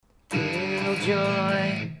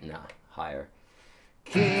Killjoy. No, higher.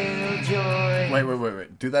 Killjoy.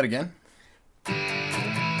 Wait. Do that again.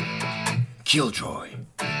 Killjoy.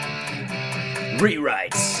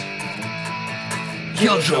 Rewrites.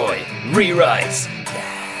 Killjoy. Rewrites.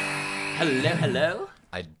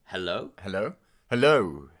 Hello?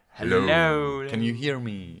 Hello? Hello. Can you hear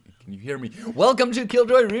me? Welcome to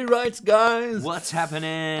Killjoy Rewrites, guys. What's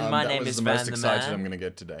happening? My name is the Van most the excited Man. I'm gonna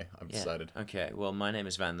get today. I've decided. Okay, well, my name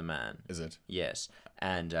is Van the Man. Is it? Yes.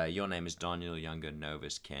 And your name is Daniel Younger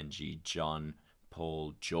Novus Kenji John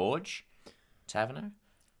Paul George Taverner?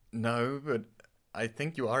 No, but I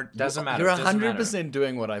think you are. Doesn't matter. You're Doesn't 100%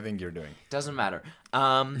 doing what I think you're doing. Doesn't matter.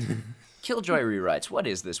 Killjoy Rewrites. What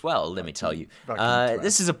is this? Well, let me tell you.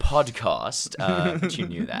 This is a podcast. But you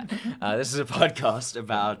knew that. This is a podcast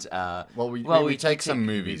about. We take some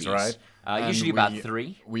movies, right? Usually about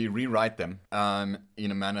 3. We rewrite them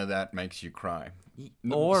in a manner that makes you cry.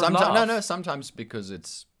 Or sometimes, laugh. No, sometimes because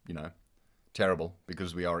it's, terrible,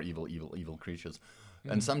 because we are evil creatures.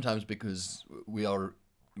 And sometimes because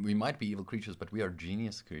we might be evil creatures, but we are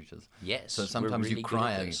genius creatures. Yes. So sometimes we're really you good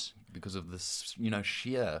at cry this. because of this,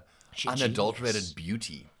 sheer Sheer unadulterated genius.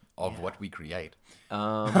 beauty of what we create.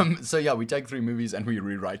 So we take 3 movies and we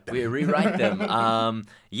rewrite them. We rewrite them.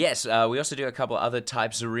 Yes, we also do a couple other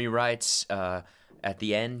types of rewrites at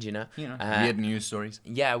the end, Weird news stories.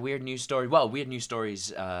 Yeah, weird news story. Well, weird news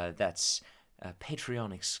stories, that's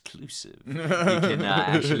Patreon exclusive. You can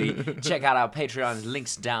actually check out our Patreon.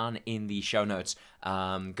 Links down in the show notes.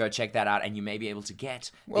 Go check that out, and you may be able to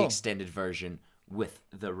get the extended version with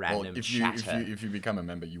the random chatter. If you become a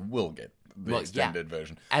member, you will get the extended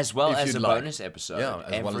version. As well If as you'd a like. bonus episode. Yeah,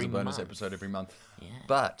 as well as every a bonus month. episode every month. Yeah.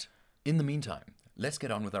 But in the meantime, let's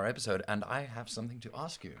get on with our episode, and I have something to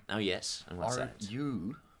ask you. Oh, yes. And what's Are that?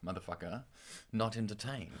 you, motherfucker, not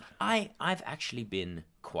entertained? I've actually been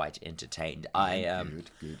quite entertained.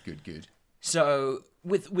 Good. So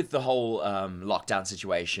with the whole lockdown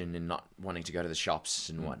situation and not wanting to go to the shops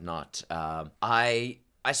and whatnot,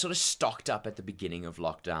 I sort of stocked up at the beginning of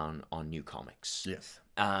lockdown on new comics. Yes.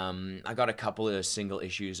 I got a couple of single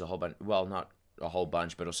issues, a whole bunch. Well, not a whole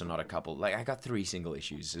bunch, but also not a couple. Like, I got 3 single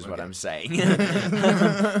issues, is what I'm saying.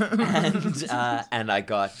 And I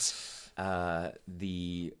got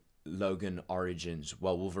the Logan Origins,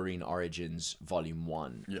 Wolverine Origins Volume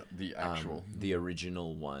 1. Yeah, the actual. The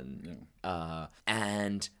original one. Yeah.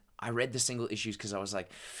 And I read the single issues because I was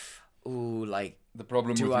like, ooh, like... The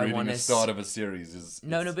problem with reading the start of a series is...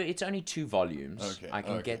 No, but it's only 2 volumes. Okay, I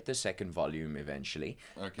can get the second volume eventually.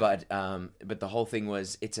 Okay. But the whole thing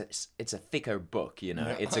was it's a thicker book,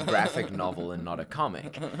 It's a graphic novel and not a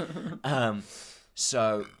comic.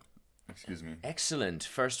 So Excuse me. excellent.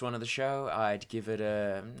 First one of the show, I'd give it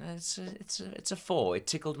it's a 4. It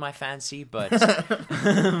tickled my fancy, but it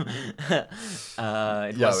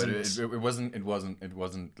wasn't. It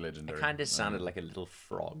wasn't legendary. Kind of sounded like a little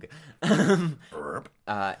frog.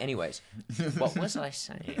 Anyways, what was I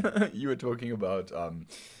saying? You were talking about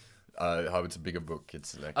how it's a bigger book.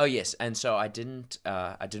 It's like Oh yes, and so I didn't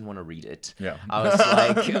want to read it. Yeah. I was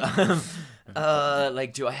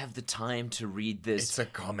like, do I have the time to read this? it's a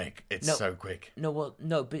comic. It's No. so quick. No,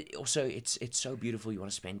 but also it's so beautiful. You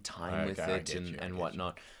want to spend time with Okay, I it get you, I and get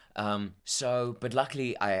whatnot. But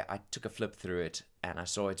luckily I took a flip through it and I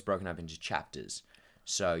saw it's broken up into chapters,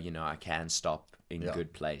 so I can stop in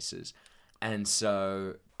good places. And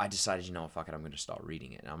so I decided, fuck it, I'm going to start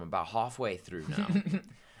reading it. And I'm about halfway through now.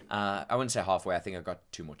 I wouldn't say halfway. I think I've got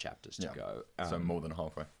 2 more chapters to go. So more than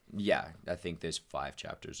halfway. Yeah, I think there's 5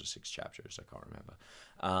 chapters or 6 chapters. I can't remember.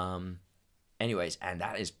 Anyways, and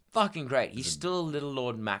that is fucking great. He's still Little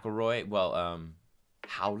Lord McElroy. Well,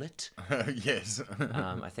 Howlett. Yes.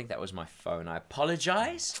 I think that was my phone. I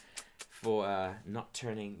apologize for not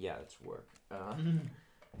turning... Yeah, let's work.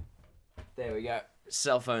 There we go.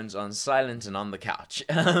 Cell phones on silent and on the couch.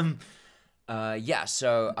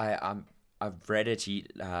 So I've read it.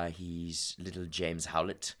 He's Little James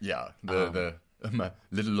Howlett. Yeah. The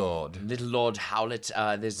Little Lord. Little Lord Howlett.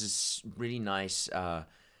 There's this really nice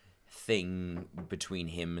thing between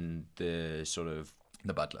him and the sort of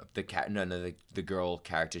The butler. the girl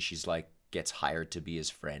character. She's like gets hired to be his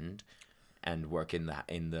friend and work in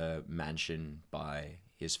the mansion by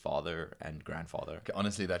his father and grandfather. Okay,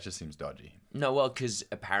 honestly, that just seems dodgy. No, well, because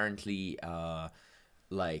apparently,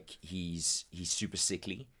 like he's super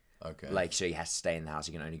sickly. Okay. Like, so he has to stay in the house.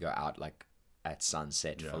 He can only go out like at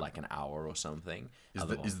sunset for like an hour or something.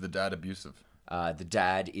 Is the dad abusive? The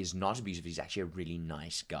dad is not abusive. He's actually a really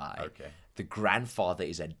nice guy. Okay. The grandfather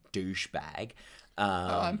is a douchebag.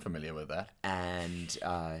 I'm familiar with that.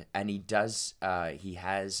 And he does. He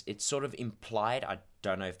has. It's sort of implied. I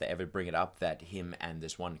don't know if they ever bring it up, that him and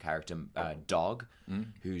this one character, Dog,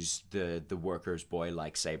 who's the worker's boy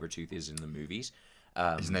like Sabretooth is in the movies.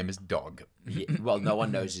 His name is Dog. Yeah, well, no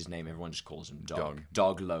one knows his name. Everyone just calls him Dog.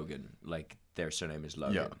 Dog Logan. Like, their surname is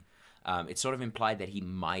Logan. Yeah. It's sort of implied that he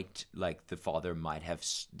might, like, the father might have,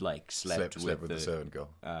 like, slept with the servant girl.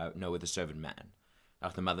 No, with the servant man.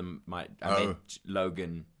 Like, the mother might... I meant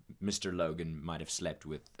Logan... Mr. Logan might have slept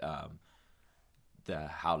with the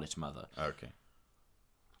Howlet mother. Okay.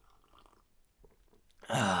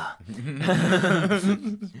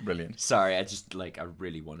 Brilliant. Sorry, I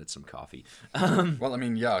really wanted some coffee. Well, I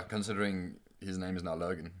mean, yeah, considering his name is now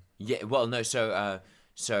Logan. Yeah, well, no, so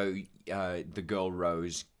the girl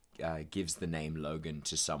Rose gives the name Logan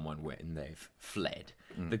to someone when they've fled.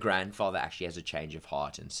 The grandfather actually has a change of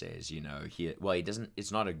heart and says, he doesn't,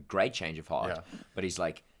 it's not a great change of heart, but he's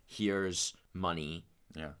like, here's money.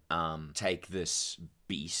 Yeah. Take this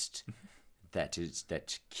beast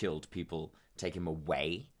that killed people, take him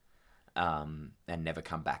away, and never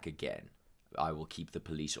come back again. I will keep the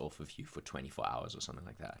police off of you for 24 hours or something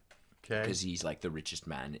like that. Okay. Because he's like the richest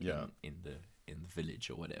man in the village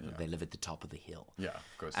or whatever. Yeah. They live at the top of the hill. Yeah,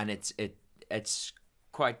 of course. And it's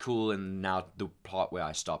quite cool. And now the part where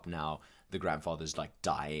I stop now, the grandfather's like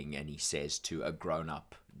dying, and he says to a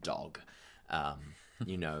grown-up dog,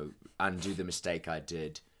 undo the mistake I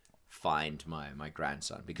did, find my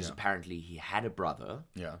grandson. Because apparently he had a brother.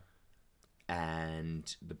 Yeah.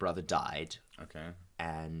 And the brother died. Okay.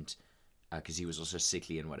 And because he was also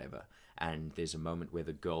sickly and whatever. And there's a moment where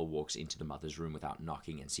the girl walks into the mother's room without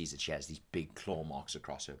knocking and sees that she has these big claw marks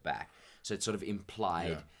across her back. So it's sort of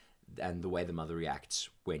implied, and the way the mother reacts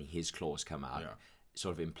when his claws come out,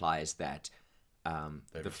 sort of implies that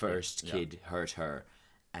the first kid hurt her,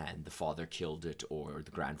 and the father killed it, or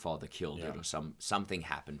the grandfather killed it, or something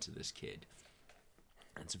happened to this kid.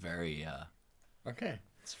 It's very okay.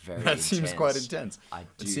 It's very that intense. seems quite intense.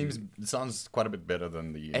 It sounds quite a bit better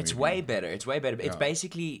than the It's movie. way better. It's way better. It's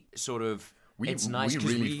basically sort of it's nice.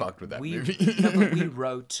 We really fucked with that movie. No, but we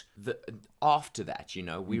wrote after that.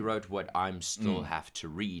 We wrote what I'm still have to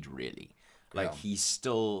read. Really, like he's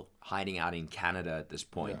still hiding out in Canada at this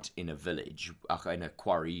point in a village, in a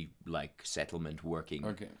quarry like settlement, working.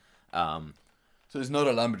 Okay. So he's not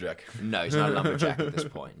a lumberjack. No, he's not a lumberjack at this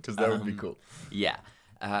point. Because that would be cool. Yeah.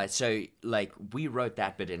 So, like, we wrote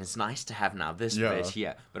that bit, and it's nice to have now this bit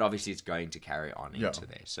here. But obviously, it's going to carry on into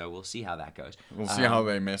there. So we'll see how that goes. We'll see how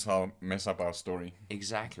they mess up our story.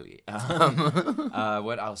 Exactly.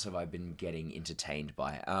 What else have I been getting entertained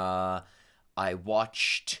by? I'm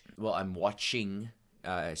watching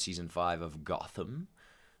season 5 of Gotham.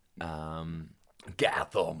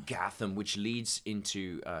 Gotham, which leads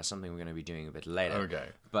into something we're going to be doing a bit later. Okay.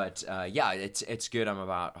 But it's good. I'm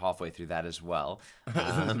about halfway through that as well.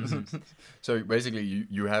 So basically,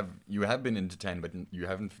 you have been entertained, but you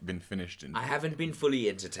haven't been finished. I haven't been fully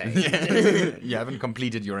entertained. You haven't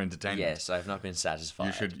completed your entertainment. Yes, I've not been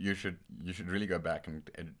satisfied. You should really go back and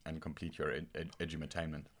complete your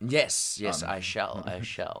edutainment. Yes, I shall.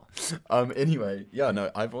 Anyway,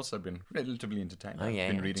 I've also been relatively entertained. Oh, yeah,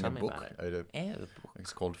 I've been reading tell a me book. about it.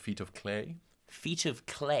 It's called Feet of Clay. Feet of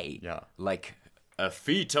clay. Yeah. Like a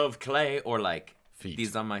feet of clay, or like feet.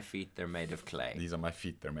 These are my feet. They're made of clay. These are my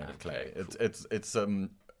feet. They're made of clay. Cool. It's a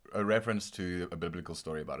reference to a biblical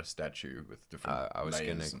story about a statue with different. I was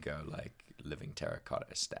layers gonna go like living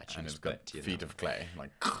terracotta statues, and it's got feet of clay.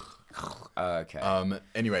 Like. Okay.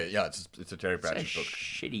 Anyway, it's a Terry Pratchett book.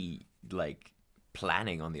 Shitty like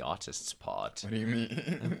planning on the artist's part. What do you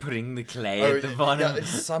mean? Putting the clay at the bottom. Yeah,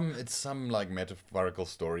 it's some like metaphorical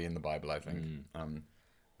story in the Bible, I think.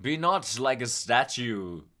 Be not like a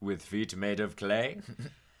statue with feet made of clay.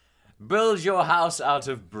 Build your house out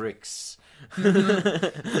of bricks.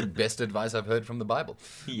 The best advice I've heard from the Bible.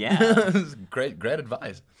 Yeah. Great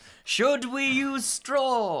advice. Should we use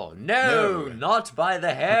straw? No, not by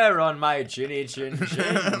the hair on my chinny chin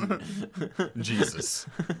chin. Jesus.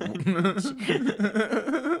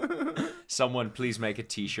 Someone please make a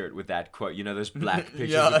t-shirt with that quote. You know those black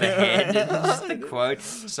pictures with the head and just the quote?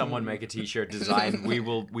 Someone make a t-shirt design. We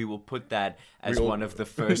will put that as one of the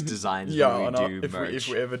first designs when we do merch. If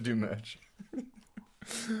we ever do merch.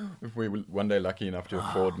 If we were one day lucky enough to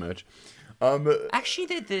afford merch.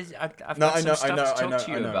 Actually, I've got some stuff to talk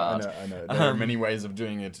to you about. I know. There are many ways of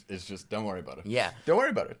doing it. It's just, don't worry about it. Yeah. Don't worry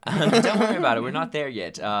about it. Don't worry about it. We're not there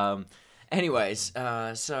yet. Anyways,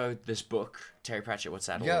 so this book, Terry Pratchett, what's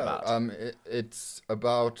that all about? It's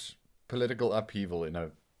about political upheaval in a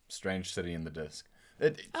strange city in the Disc.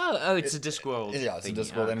 It's a Discworld. Yeah, it's a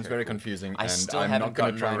Discworld, and it's very confusing. I still I'm haven't not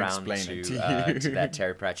going to try gotten and around explain it to you. to that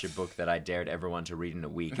Terry Pratchett book that I dared everyone to read in a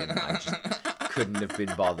week, and I just couldn't have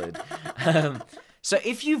been bothered. So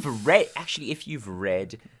if you've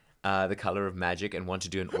read The Color of Magic and want to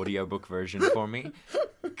do an audiobook version for me,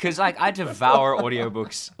 because like I devour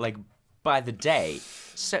audiobooks like by the day.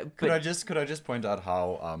 So Could I just point out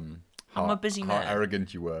how I'm a busy man. How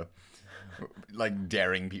arrogant you were, like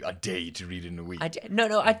daring people. I dare you to read in a week.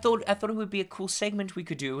 No. I thought it would be a cool segment we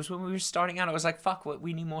could do. It was when we were starting out. I was like, fuck,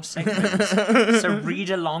 we need more segments. So read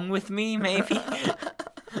along with me, maybe.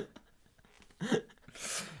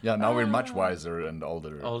 Yeah, now we're much wiser and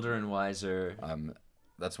older. Older and wiser.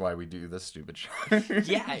 That's why we do this stupid show.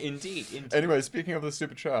 Yeah, indeed. Anyway, speaking of the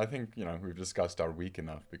stupid show, I think, we've discussed our week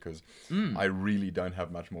enough because I really don't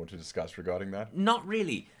have much more to discuss regarding that. Not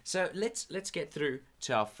really. So let's get through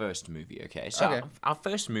to our first movie, okay? So Okay. our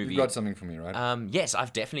first movie. You've got something for me, right? Yes,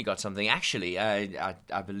 I've definitely got something. Actually, I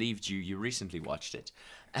believed you recently watched it.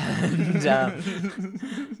 And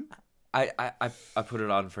I put it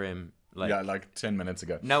on for him. Like 10 minutes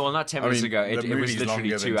ago. No, well, not 10 minutes ago. It was movie's literally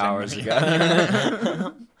longer 2 than 10 hours minutes.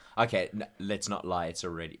 ago. Okay, let's not lie.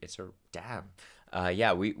 Damn.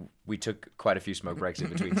 Yeah, we took quite a few smoke breaks in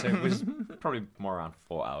between, so it was probably more around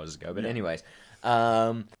 4 hours ago. But anyways,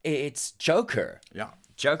 it's Joker. Yeah.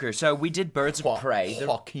 Joker. So we did Birds of Prey.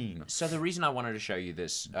 Joaquin. So the reason I wanted to show you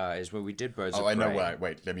this is where we did Birds of Oh, I Prey. know why.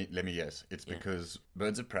 Wait, let me guess. It's because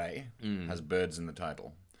Birds of Prey has birds in the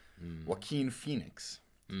title. Joaquin Phoenix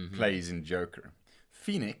plays in Joker.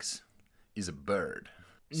 Phoenix is a bird.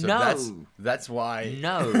 So No. that's why.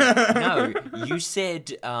 No. You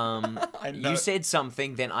said you said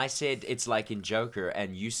something. Then I said it's like in Joker,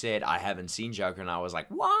 and you said I haven't seen Joker, and I was like,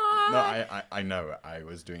 what? No, I know. I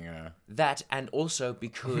was doing a That, and also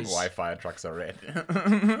because why fire trucks are red.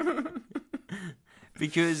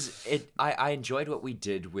 because I enjoyed what we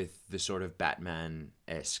did with the sort of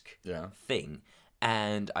Batman-esque thing,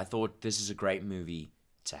 and I thought this is a great movie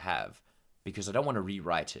to have because I don't want to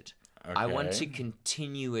rewrite it. Okay. I want to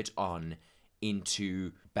continue it on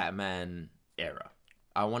into Batman era.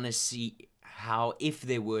 I want to see how, if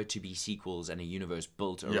there were to be sequels and a universe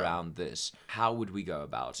built around this, how would we go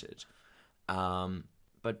about it?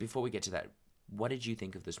 But before we get to that, what did you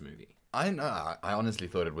think of this movie? I honestly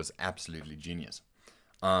thought it was absolutely genius.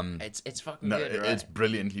 It's fucking good, right? It's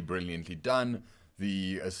brilliantly done.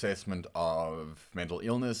 The assessment of mental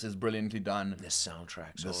illness is brilliantly done. The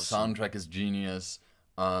soundtrack's The awesome. soundtrack is genius.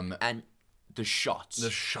 And the shots.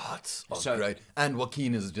 The shots are great. And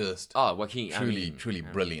Joaquin is just Joaquin. truly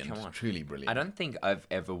brilliant. Come on. Truly brilliant. I don't think I've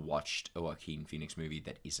ever watched a Joaquin Phoenix movie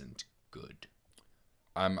that isn't good.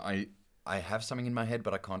 I have something in my head,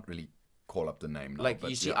 but I can't really call up the name now. Like,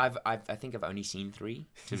 but you see, yeah. I think I've only seen 3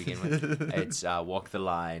 to begin with. It's Walk the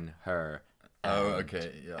Line, Her,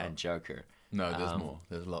 and Joker. No, there's more.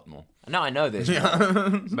 There's a lot more. No, I know there's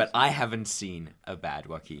more, but I haven't seen a bad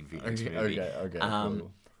Joaquin Phoenix movie. Okay.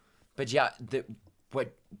 Cool. But yeah,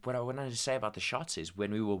 what I wanted to say about the shots is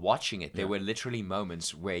when we were watching it, there were literally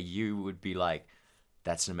moments where you would be like,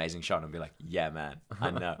 "That's an amazing shot," and I'd be like, "Yeah, man,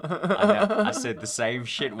 I know." I said the same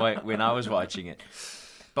shit when I was watching it.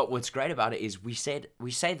 But what's great about it is we say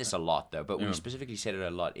this a lot though, but we specifically said it a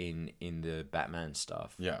lot in the Batman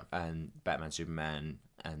stuff. Yeah. And Batman, Superman,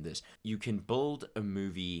 and this. You can build a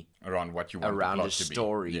movie Around what you want around the a plot to be.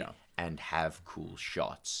 story Yeah. and have cool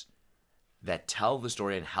shots that tell the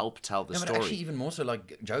story and help tell the But story. actually, even more so,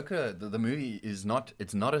 like Joker, the movie is not.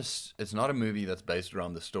 It's not a movie that's based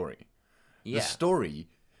around the story. Yeah. The story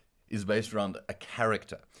is based around a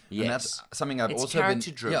character. Yes. And that's something I've It's also been.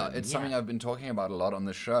 character-driven, Yeah, it's yeah. something I've been talking about a lot on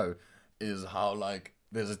the show. Is how like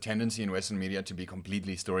there's a tendency in Western media to be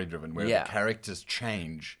completely story driven, where Yeah. the characters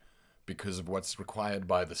change because of what's required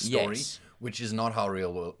by the story, Yes. which is not how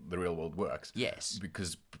the real world works. Yes.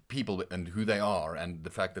 Because people and who they are and the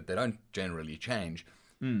fact that they don't generally change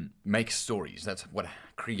makes stories. That's what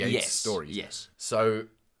creates Yes, stories. yes. So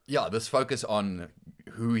yeah, this focus on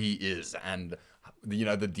who he is and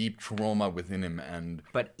the deep trauma within him and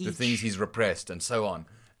But the each- things he's repressed and so on.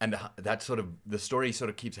 And that sort of the story sort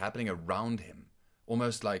of keeps happening around him,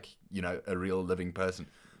 almost like a real living person.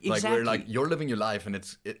 Like where like Exactly. you're living your life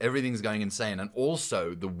and everything's going insane, and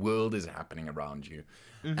also the world is happening around you,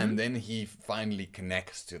 and then he finally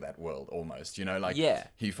connects to that world almost. Yeah.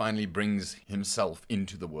 He finally brings himself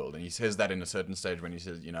into the world, and he says that in a certain stage when he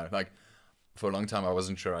says, like for a long time I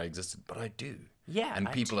wasn't sure I existed, but I do. Yeah, and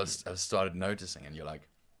I people do. have started noticing, and you're like,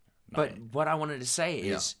 But what I wanted to say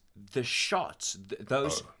is the shots,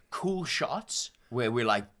 those cool shots where we're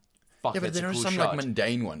like, fuck, yeah, but that's there a are cool some shot. like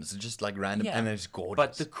mundane ones, just like random, Yeah. and it's gorgeous.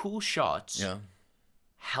 But the cool shots yeah.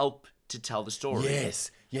 help to tell the story.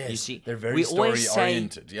 Yes, You see, they're very we always say,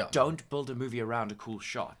 story-oriented, yeah. don't build a movie around a cool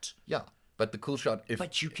shot. Yeah, But the cool shot,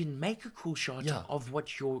 But you can make a cool shot Yeah. of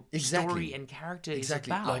what your Exactly. story and character is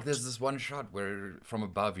about. Like there's this one shot where from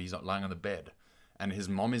above he's lying on the bed, and his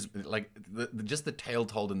mom is like just the tale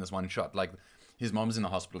told in this one shot. Like his mom's in the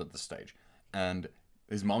hospital at this stage, and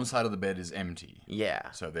his mom's side of the bed is empty. Yeah.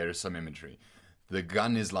 So there is some imagery. The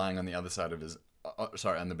gun is lying on the other side of his,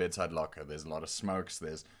 on the bedside locker. There's a lot of smokes.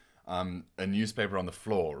 There's a newspaper on the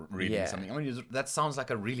floor reading Yeah. something. I mean, that sounds like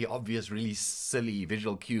a really obvious, really silly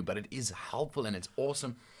visual cue, but it is helpful and it's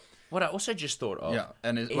awesome. What I also just thought of. Yeah,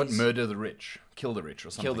 and what murder the rich, kill the rich, or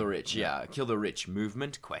something. Kill the rich, yeah. Kill the rich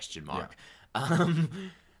movement, question mark.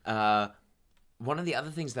 One of the other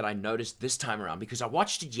things that I noticed this time around, because I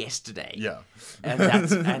watched it yesterday. Yeah. And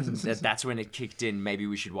that's when it kicked in. Maybe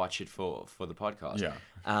we should watch it for the podcast.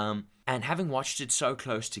 Yeah. And having watched it so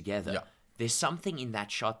close together, Yeah. there's something in that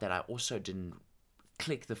shot that I also didn't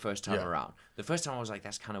click the first time Yeah. around. The first time I was like,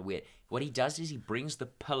 that's kind of weird. What he does is he brings the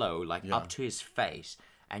pillow up to his face,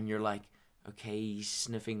 and you're like, okay, he's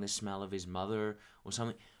sniffing the smell of his mother or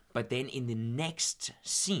something. But then in the next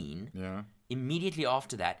scene, Yeah. immediately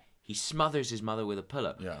after that, he smothers his mother with a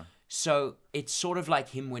pillow. Yeah. So it's sort of like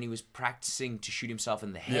him when he was practicing to shoot himself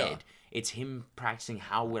in the head. Yeah. It's him practicing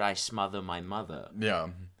how would I smother my mother. Yeah.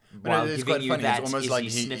 While it's giving quite you funny. that, It's almost is like he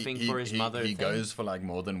sniffing for his mother He thing? goes for like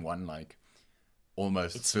more than one, like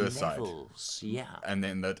almost It's suicide. levels. Yeah. And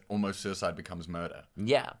then that almost suicide becomes murder.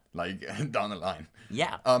 Yeah. Like down the line.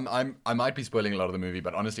 Yeah. I might be spoiling a lot of the movie,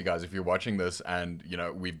 but honestly, guys, if you're watching this and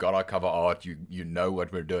we've got our cover art, you know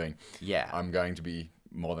what we're doing. Yeah. I'm going to be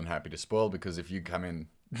more than happy to spoil, because if you come in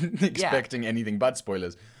expecting anything but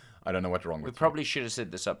spoilers, I don't know what's wrong with We probably should have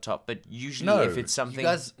said this up top, but usually No, if it's something... you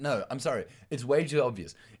guys, no, I'm sorry. It's way too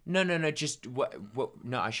obvious. No, just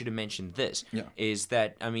no, I should have mentioned this. Yeah. Is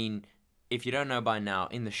that, I mean, if you don't know by now,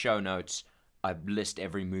 in the show notes, I list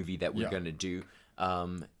every movie that we're Yeah. going to do.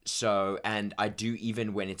 And I do,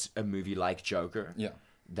 even when it's a movie like Joker, Yeah.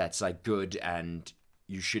 that's like good and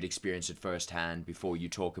you should experience it firsthand before you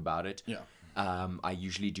talk about it. Yeah. I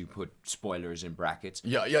usually do put spoilers in brackets.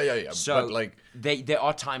 Yeah. So but like, there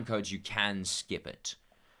are time codes, you can skip it.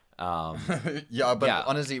 yeah, but Yeah.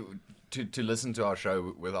 honestly, to listen to our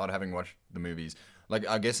show without having watched the movies, like,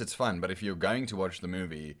 I guess it's fun, but if you're going to watch the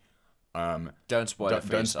movie, Don't spoil it for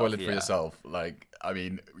don't yourself. spoil it for yeah. yourself. Like, I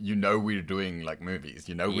mean, we're doing like movies.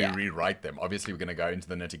 We Yeah. rewrite them. Obviously, we're going to go into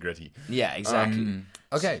the nitty gritty. Yeah, exactly.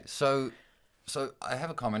 Okay, so I have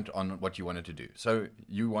a comment on what you wanted to do. So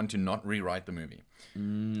you want to not rewrite the movie.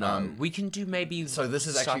 No, we can do maybe. So this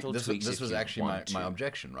is actually subtle this tweaks was if you actually want my to.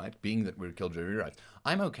 objection, right? Being that we're Killjoy rewrites,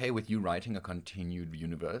 I'm okay with you writing a continued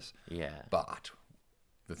universe, Yeah, but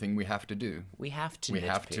the thing we have to do, we have to. we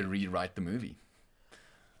have to nitpick. rewrite the movie.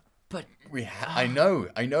 But I know.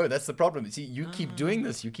 That's the problem. See, you keep doing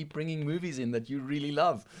this. You keep bringing movies in that you really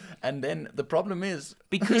love, and then the problem is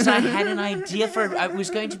because I had an idea for it, it was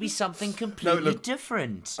going to be something completely look.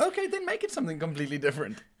 different. okay, then make it something completely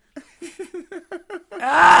different.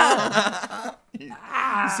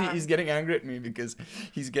 See, he's getting angry at me because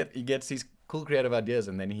he gets these cool creative ideas,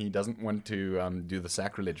 and then he doesn't want to do the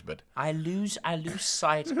sacrilege bit. I lose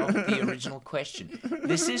sight of the original question.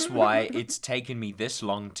 This is why it's taken me this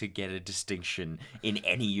long to get a distinction in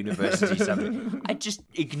any university subject. I just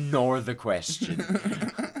ignore the question.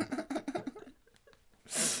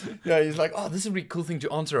 Yeah, he's like, oh, this is a really cool thing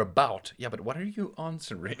to answer about. Yeah, but what are you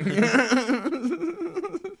answering?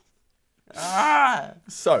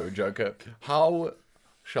 So, Joker, how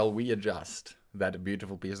shall we adjust that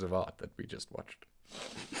beautiful piece of art that we just watched?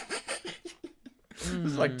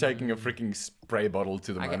 It's like taking a freaking spray bottle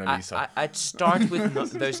to the Mona Lisa. I'd start with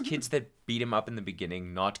those kids that beat him up in the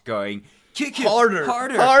beginning, not going, kick him Harder.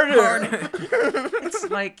 harder. It's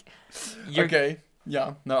like, you're Okay.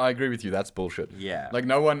 Yeah. No, I agree with you. That's bullshit. Yeah. Like,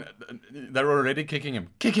 no one... They're already kicking him.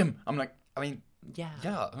 Kick him! I'm like, I mean... Yeah.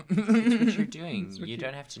 Yeah. That's what you're doing. You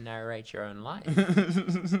don't have to narrate your own life.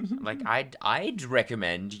 Like, I'd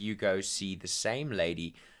recommend you go see the same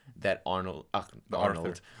lady that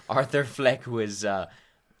Arthur Fleck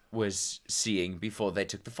was seeing before they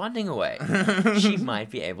took the funding away. She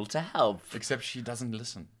might be able to help. Except she doesn't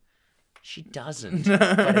listen. She doesn't, but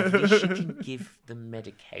at least she can give the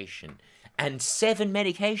medication. And 7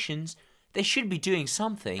 medications, they should be doing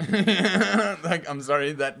something. Like, I'm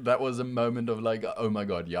sorry, that was a moment of like, oh my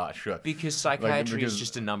god, yeah, sure. Because psychiatry because- is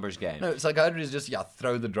just a numbers game. No, psychiatry is just,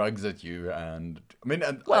 throw the drugs at you, and I mean,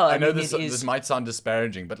 Well, I know mean, this it is- this might sound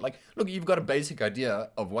disparaging, but like, look, you've got a basic idea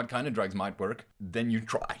of what kind of drugs might work, then you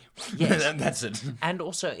try. Yes. And that's it. And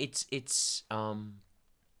also, it's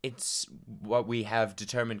what we have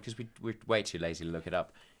determined, because we're way too lazy to look it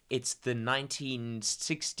up. it's the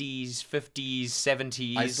 1960s, 50s,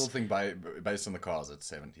 70s. I still think based on the cars, it's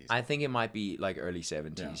 70s. I think it might be like early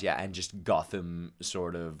 70s, yeah, and just Gotham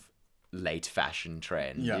sort of late fashion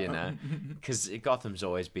trend, Yeah. you know? Because Gotham's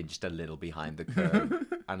always been just a little behind the curve,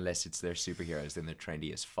 unless it's their superheroes, then they're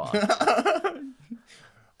trendy as fuck.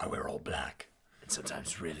 I wear all black. And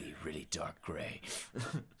sometimes really, really dark grey.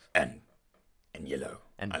 And yellow.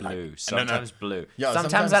 And I blue. Like, Sometimes blue. Yeah,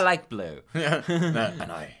 sometimes I like blue. Yeah.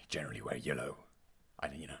 And I generally wear yellow. I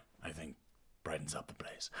think brightens up the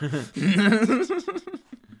place.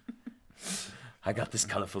 I got this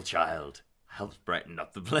colourful child. Helps brighten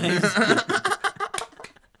up the place.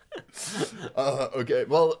 Okay,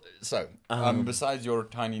 well, so besides your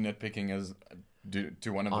tiny nitpicking as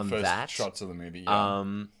to one of the first that? shots of the movie,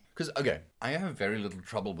 because I have very little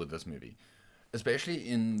trouble with this movie, especially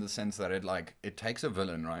in the sense that it takes a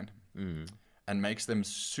villain, right, and makes them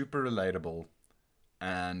super relatable,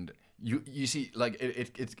 and you see, like,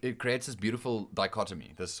 it creates this beautiful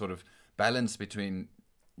dichotomy, this sort of balance between,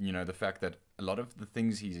 the fact that a lot of the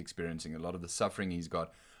things he's experiencing, a lot of the suffering he's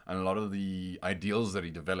got, and a lot of the ideals that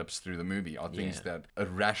he develops through the movie are things that a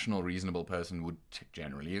rational, reasonable person would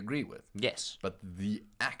generally agree with. Yes. But the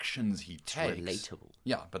actions he takes... relatable.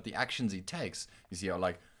 Yeah, but the actions he takes, you see,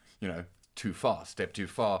 are too far, step too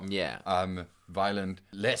far. Yeah. Violent,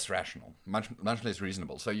 less rational, much less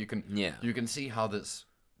reasonable. So you can see how this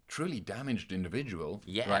truly damaged individual,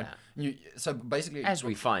 right? So basically... As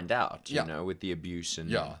we find out, with the abuse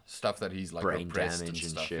and stuff that he's like brain repressed damage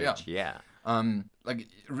and stuff. shit. Yeah. Like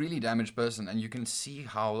really damaged person, and you can see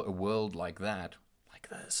how a world like that, like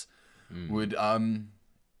this, would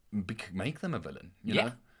make them a villain. You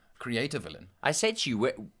know, create a villain. I said to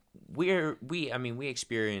you, we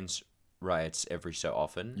experience riots every so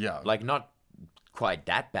often. Yeah. Like not quite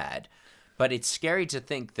that bad, but it's scary to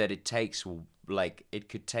think that it takes it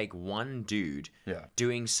could take one dude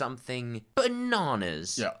doing something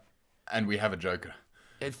bananas. Yeah, and we have a Joker.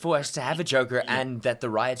 For us to have a Joker, and that the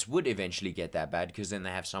riots would eventually get that bad, because then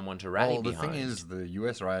they have someone to rally behind. Well, the thing is, the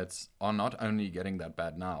U.S. riots are not only getting that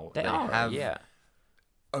bad now. They have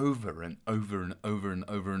over and over and over and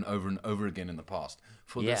over and over and over again in the past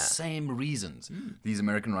for the same reasons. These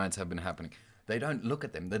American riots have been happening. They don't look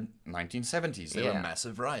at them. The 1970s, there were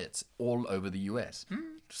massive riots all over the U.S.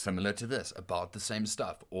 Similar to this, about the same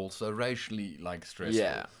stuff. Also racially, stressful.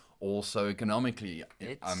 Yeah. Also economically,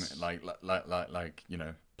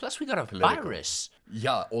 Plus, we got a political. virus.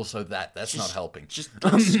 Yeah, also that's not helping. Just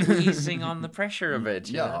squeezing on the pressure of it.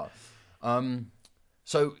 Yeah.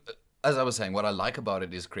 So, as I was saying, what I like about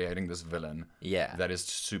it is creating this villain that is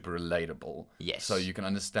super relatable. Yes. So you can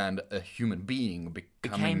understand a human being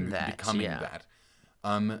becoming that.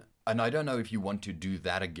 And I don't know if you want to do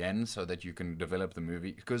that again so that you can develop the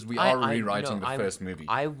movie, because we are rewriting the first movie.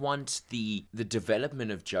 I want the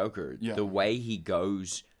development of Joker, the way he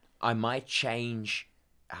goes. I might change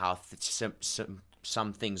how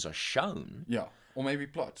some things are shown. Yeah. Or maybe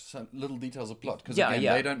plot, some little details of plot, because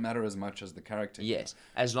they don't matter as much as the character. Yes,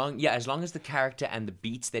 as long as the character and the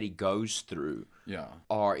beats that he goes through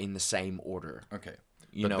are in the same order. Okay,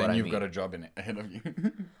 you know then what I you've mean? got a job ahead of you.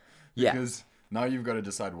 Because now you've got to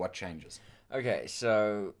decide what changes. Okay,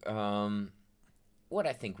 so what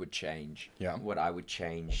I think would change, what I would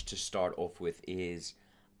change to start off with is,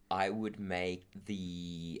 I would make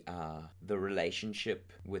the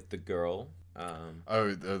relationship with the girl.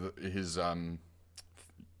 His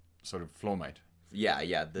sort of floor mate.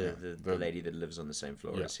 The lady that lives on the same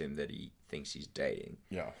floor as him that he thinks he's dating.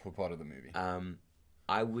 Yeah, for part of the movie.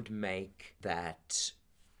 I would make that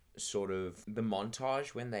sort of the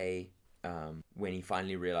montage when he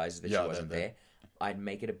finally realizes that she wasn't there. I'd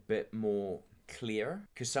make it a bit more clear,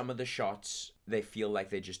 because some of the shots, they feel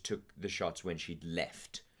like they just took the shots when she'd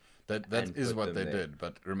left. That is what they did,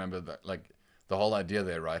 but remember that, the whole idea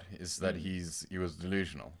there, right, is that he was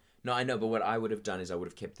delusional. No, I know, but what I would have done is I would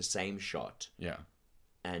have kept the same shot. Yeah.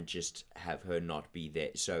 And just have her not be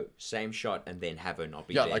there. So, same shot and then have her not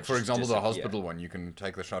be there. Yeah, for example, the hospital one, you can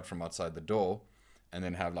take the shot from outside the door and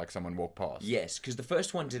then have, someone walk past. Yes, because the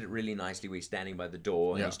first one did it really nicely. We're standing by the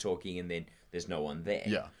door and he's talking, and then there's no one there.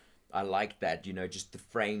 Yeah. I like that, just the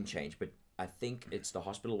frame change. But I think it's the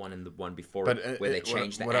hospital one and the one before where they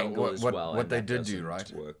changed the angle as well. What they did do,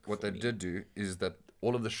 right? What they did do is that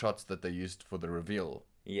all of the shots that they used for the reveal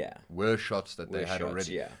were shots that they had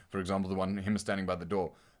already. Yeah. For example, the one, him standing by the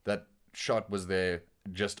door, that shot was there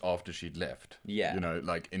just after she'd left. Yeah.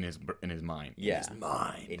 In his mind. Yeah.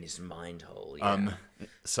 In his mind hole, yeah.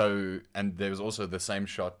 So, and there was also the same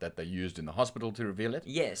shot that they used in the hospital to reveal it.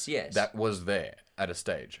 Yes. That was there at a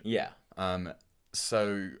stage. Yeah.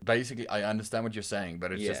 So basically, I understand what you're saying,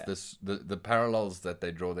 but it's just Yeah. this the parallels that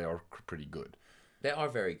they draw there are pretty good. They are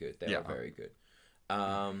very good. They Yeah. are very good.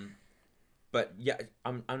 But yeah,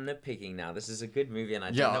 I'm nitpicking now. This is a good movie, and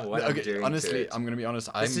I don't know what I'm doing. Honestly, to it. I'm gonna be honest.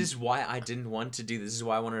 This is why I didn't want to do this. This is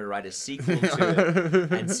why I wanted to write a sequel to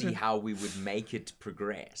it and see how we would make it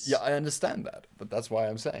progress. Yeah, I understand that, but that's why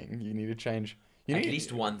I'm saying you need to change. You At need,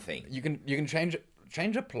 least one thing. You can change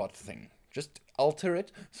a plot thing. Just alter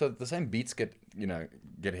it so that the same beats get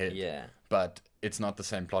hit. Yeah. But it's not the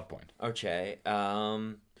same plot point. Okay.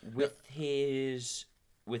 With his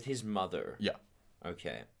mother. Yeah.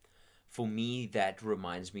 Okay. For me, that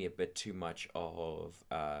reminds me a bit too much of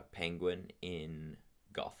Penguin in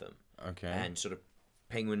Gotham. Okay. And sort of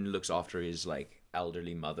Penguin looks after his like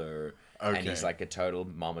elderly mother, and he's Okay. like a total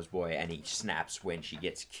mama's boy, and he snaps when she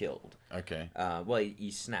gets killed. Okay. Well,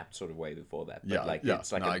 he snapped sort of way before that, but Yeah,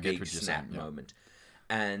 it's like no, a I get big what you're snap saying, yeah. moment.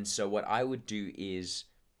 And so what I would do is,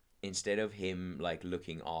 instead of him like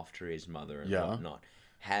looking after his mother and Yeah. whatnot,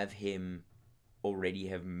 have him already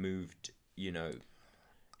have moved.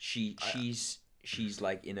 She's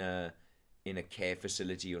like in a care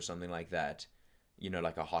facility or something like that.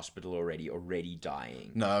 Like a hospital already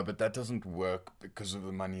dying. No, but that doesn't work because of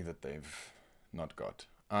the money that they've not got.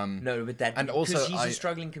 No, but that And also, because he's I- a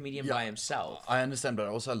struggling comedian yeah, by himself. I understand, but I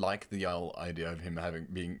also like the whole idea of him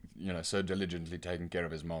being so diligently taking care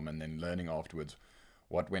of his mom and then learning afterwards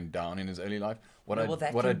what went down in his early life. What I can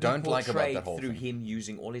be don't like about portrayed that whole through thing. him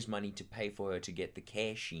using all his money to pay for her to get the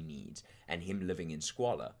care she needs, and him living in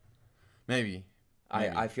squalor. Maybe.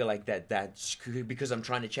 I feel like that's because I'm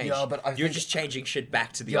trying to change. Yeah, but I you're think- just changing shit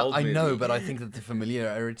back to the Yeah, old I movie. know, but I think that the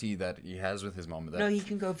familiarity that he has with his mom, No, he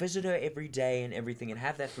can go visit her every day and everything and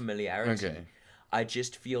have that familiarity. Okay. I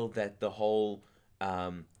just feel that the whole,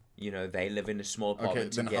 they live in a small Okay,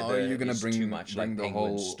 apartment then together how are you gonna is bring too much bring like the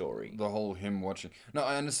Penguin's whole story. the whole him watching? No,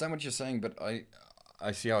 I understand what you're saying, but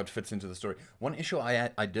I see how it fits into the story. One issue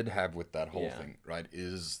I did have with that whole Yeah. thing, right,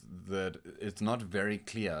 is that it's not very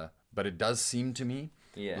clear, but it does seem to me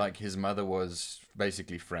Yeah. like his mother was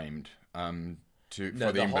basically framed for the the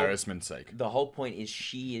whole- embarrassment's sake. The whole point is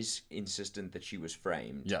she is insistent that she was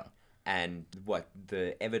framed. Yeah. And what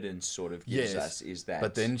the evidence sort of gives Yes, us is that.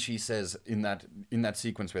 But then she says in that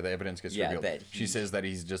sequence where the evidence gets Yeah, revealed, that she he- says that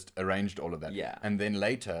he's just arranged all of that. Yeah. And then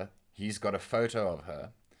later he's got a photo of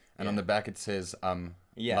her, and on Yeah. the back it says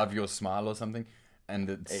Yeah. "Love Your Smile" or something, and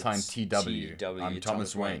it's signed It's TW. TW,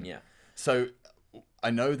 Thomas Wayne. yeah. So I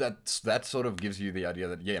know that sort of gives you the idea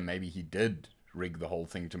that maybe he did rig the whole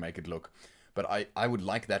thing to make it look. But I would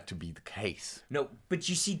like that to be the case. No, but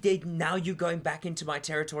you see, now you're going back into my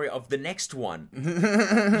territory of the next one.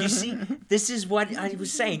 You see, this is what I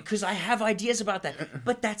was saying, because I have ideas about that,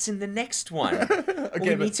 but that's in the next one.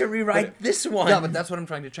 We need to rewrite this one. Yeah, but that's what I'm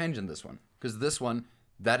trying to change in this one. Because this one,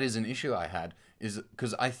 that is an issue I had, is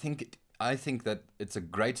because I think that it's a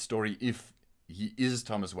great story if he is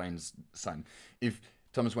Thomas Wayne's son. If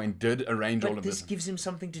Thomas Wayne did arrange all But of this this. gives him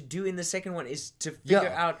something to do in the second one, is to figure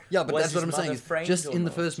out. Yeah, but was that's what his I'm saying. mother is framed just or in the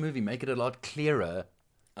not? first movie, make it a lot clearer.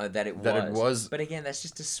 That it was. But again, that's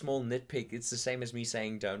just a small nitpick. It's the same as me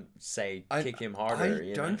saying, don't say kick him harder.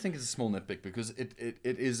 I don't think it's a small nitpick because it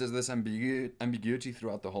is this ambiguity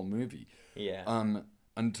throughout the whole movie. Yeah.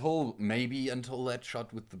 Until that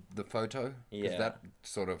shot with the photo. Because Yeah. that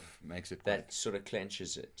sort of makes it quite, That sort of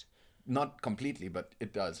clenches it. not completely, but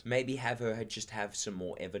it does. Maybe have her just have some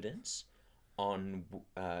more evidence on,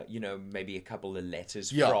 maybe a couple of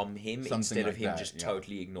letters Yeah, from him something instead of like him that, just yeah.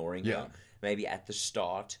 totally ignoring Yeah. her. Maybe at the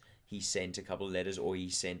start he sent a couple of letters, or he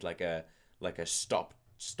sent like a stop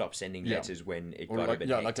sending Yeah. letters when it Or got a bit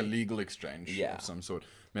like a hectic. legal exchange Yeah. of some sort.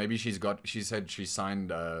 Maybe she said she signed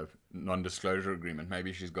a non-disclosure agreement.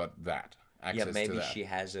 Maybe she's got that access Yeah, maybe to that. she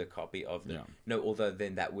has a copy of them. Yeah. No, although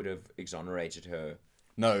then that would have exonerated her.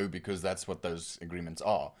 No, because that's what those agreements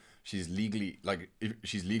are. She's legally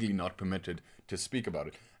not permitted to speak about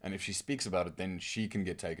it, and if she speaks about it, then she can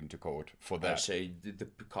get taken to court for that. So the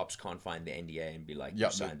cops can't find the NDA and be like, Yeah,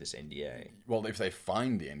 you signed this NDA. Well, if they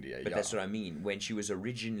find the NDA, But that's what I mean. When she was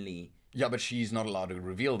originally... Yeah, but she's not allowed to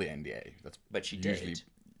reveal the NDA. But she usually did.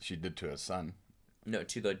 she did to her son. No,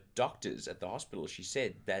 to the doctors at the hospital, she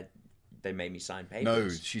said that they made me sign No,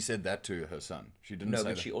 papers. she said that to her son. She didn't No, say but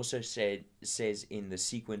that. she also says in the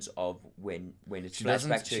sequence of when it's She flashback doesn't-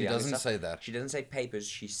 to her she younger doesn't self, say that. She doesn't say papers.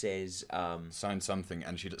 She says Signed something,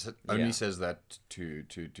 and she only Yeah. says that to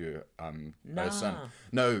Nah. her son.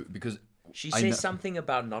 No, because she I says know- something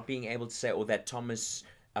about not being able to say, or that Thomas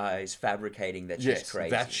is fabricating that she's Yes,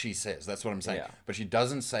 crazy. that she says. That's what I'm saying. Yeah. But she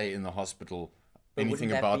doesn't say in the hospital But anything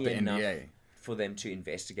wouldn't that about be the enough NDA. for them to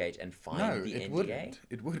investigate and find No, the it NDA. wouldn't.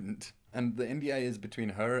 It wouldn't. And the NDA is between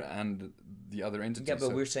her and the other entity. Yeah,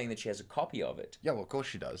 but we're saying that she has a copy of it. Yeah, well, of course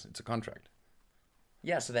she does. It's a contract.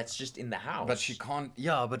 Yeah, so that's just in the house. But she can't.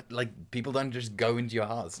 Yeah, but like people don't just go into your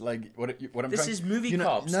house. Like what I'm This trying. is movie you know,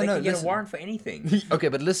 cops. No, They no, can get listen. a warrant for anything. Okay,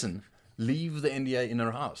 but listen. Leave the NDA in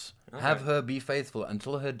her house. Okay. Have her be faithful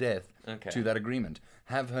until her death to that agreement.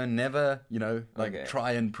 Have her never,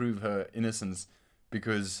 try and prove her innocence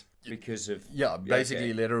because Because of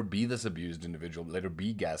basically let her be this abused individual. Let her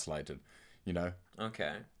be gaslighted.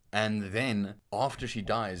 Okay. And then after she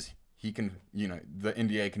dies, he can, the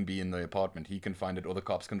NDA can be in the apartment. He can find it, or the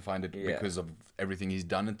cops can find it because of everything he's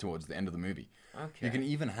done towards the end of the movie. Okay. You can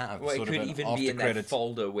even have Well, it sort could of an even after be in that credits.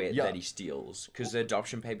 folder that he steals because the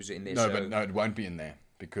adoption papers are in there. No, but no, it won't be in there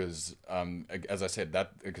because, as I said,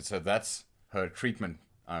 so that's her treatment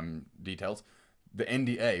details. The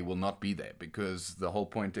NDA will not be there because the whole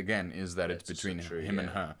point again is that it's between him and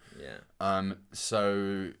her. Yeah.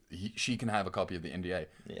 So she can have a copy of the NDA.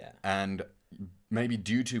 Yeah. And maybe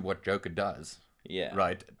due to what Joker does. Yeah.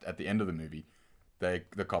 Right at the end of the movie,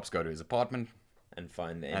 the cops go to his apartment and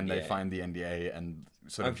find the NDA. and they find the NDA and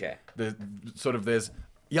sort of Okay. there's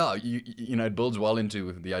it builds well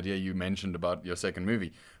into the idea you mentioned about your second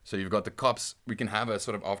movie. So you've got the cops. We can have a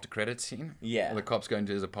sort of after credits scene. Yeah. Where the cops go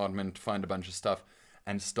into his apartment, find a bunch of stuff,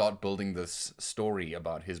 and start building this story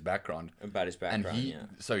about his background. And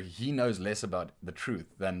so he knows less about the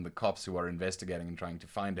truth than the cops who are investigating and trying to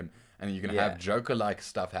find him. And you can have Joker-like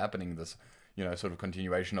stuff happening. This, sort of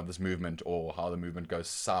continuation of this movement, or how the movement goes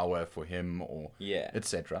sour for him, or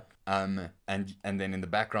etc. And then in the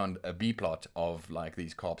background, a B plot of like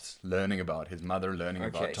these cops learning about his mother, learning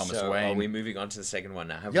about Thomas Wayne. Are we moving on to the second one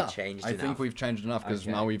now? Have we changed enough? I think we've changed enough because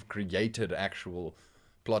now we've created actual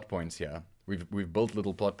plot points here. We've built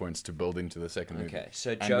little plot points to build into the second movie. Okay,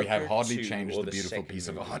 so and Joker we have hardly 2 changed or the beautiful piece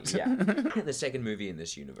of movie. art. Yeah, the second movie in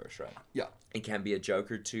this universe, right? Yeah. It can be a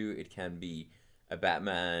Joker 2, it can be a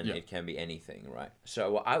Batman, Yeah. it can be anything, right?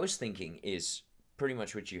 So what I was thinking is pretty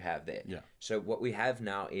much what you have there. Yeah. So what we have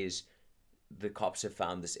now is the cops have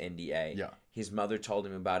found this NDA. Yeah. His mother told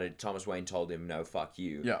him about it. Thomas Wayne told him, "No, fuck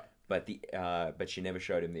you." Yeah. But she never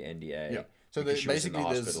showed him the NDA. Yeah. So because she was in the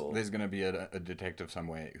basically, hospital. there's going to be a detective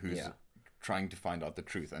somewhere who's trying to find out the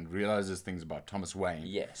truth and realizes things about Thomas Wayne.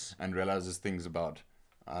 Yes. And realizes things about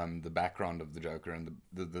the background of the Joker and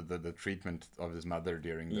the treatment of his mother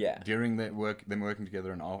during them working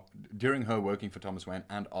together and during her working for Thomas Wayne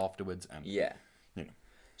and afterwards and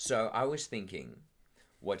So I was thinking,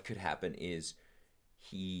 what could happen is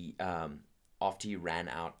he after he ran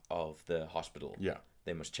out of the hospital. Yeah.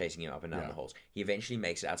 They was chasing him up and down the halls. He eventually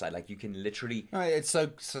makes it outside. Like, you can literally... No, it's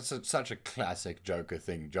such a classic Joker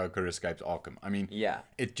thing. Joker escapes Arkham. I mean,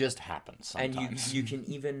 it just happens sometimes. And you can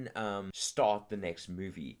even start the next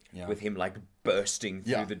movie with him, like, bursting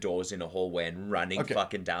through the doors in a hallway and running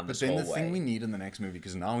fucking down this hallway. But then the thing we need in the next movie,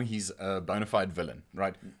 because now he's a bona fide villain,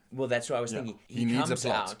 right? Well, that's what I was thinking. He needs a comes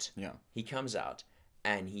plot. out. Yeah. He comes out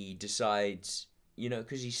and he decides,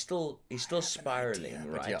 because he's still spiraling,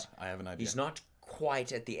 right? Yeah, I have an idea. He's not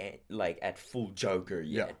quite at the end, like at full Joker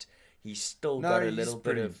yet. He's still got a little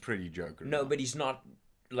bit of pretty Joker. No, but he's not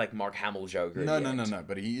like Mark Hamill Joker. No.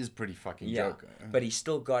 But he is pretty fucking Joker. But he's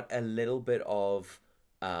still got a little bit of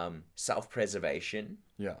self-preservation.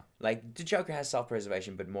 Yeah. Like the Joker has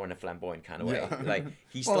self-preservation, but more in a flamboyant kind of way. Yeah. Like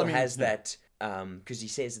he still has that. Because he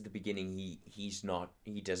says at the beginning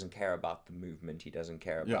he doesn't care about the movement. He doesn't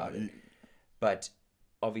care about it. But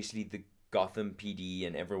obviously the Gotham PD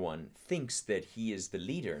and everyone thinks that he is the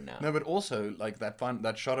leader now. No, but also like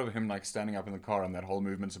that shot of him like standing up in the car and that whole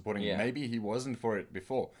movement supporting him. Maybe he wasn't for it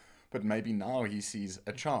before, but maybe now he sees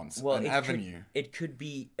a chance, an avenue. It could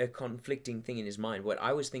be a conflicting thing in his mind. What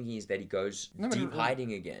I was thinking is that he goes deep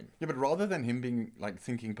hiding again. Yeah, but rather than him being like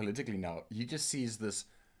thinking politically now, he just sees this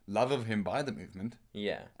love of him by the movement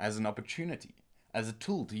as an opportunity, as a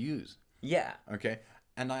tool to use. Yeah. Okay.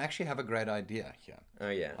 And I actually have a great idea here. Oh,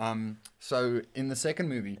 yeah. So in the second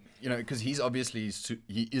movie, because he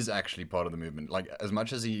is actually part of the movement. Like, as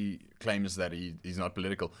much as he claims that he's not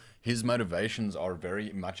political, his motivations are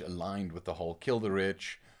very much aligned with the whole kill the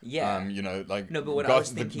rich. Yeah. Like... No, but what I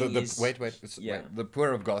was thinking is... Wait. The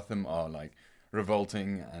poor of Gotham are, like,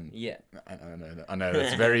 revolting and... Yeah. I know,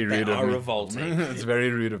 it's very rude of me. They are revolting. It's very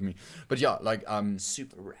rude of me. But yeah, like...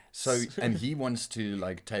 Super rats. So, and he wants to,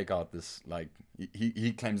 like, take out this, like...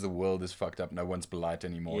 He claims the world is fucked up, no one's polite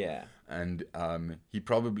anymore. Yeah. And he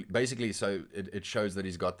probably... Basically, so it shows that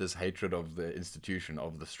he's got this hatred of the institution,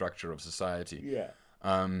 of the structure of society. Yeah.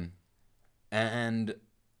 And...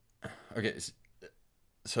 Okay,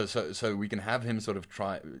 so we can have him sort of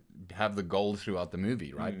have the goal throughout the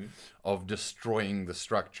movie, right, of destroying the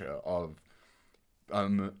structure, of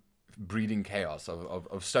breeding chaos,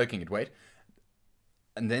 of stoking it. Wait.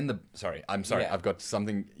 And then I'm sorry, Yeah. I've got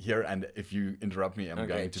something here, and if you interrupt me, I'm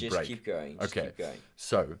going to just break. keep going. Just Okay. keep going.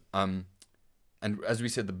 So, and as we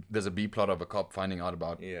said, there's a B plot of a cop finding out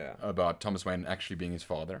about Thomas Wayne actually being his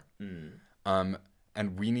father.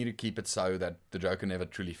 And we need to keep it so that the Joker never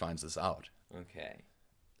truly finds this out. Okay.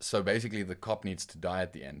 So basically, the cop needs to die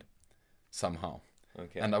at the end, somehow.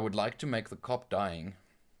 Okay. And I would like to make the cop dying,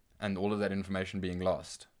 and all of that information being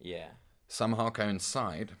lost, Yeah. somehow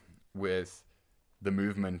coincide with the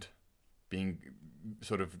movement being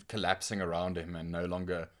sort of collapsing around him and no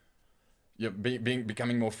longer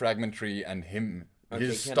becoming more fragmentary, and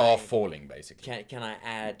his can star I- falling, basically. Can I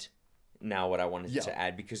add now what I wanted Yeah. to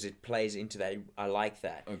add, because it plays into that. I like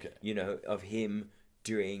that. Okay. You know, of him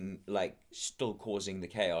doing, like, still causing the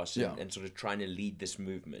chaos and, Yeah. and sort of trying to lead this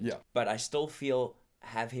movement. Yeah. But I still feel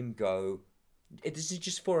have him go. This is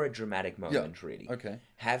just for a dramatic moment, really. Okay.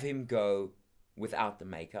 Have him go without the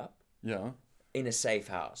makeup Yeah. in a safe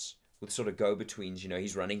house with sort of go-betweens. You know,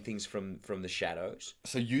 he's running things from the shadows.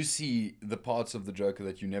 So you see the parts of the Joker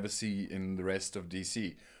that you never see in the rest of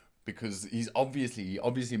DC, because he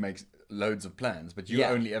obviously makes loads of plans, but you Yeah.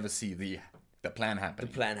 only ever see the plan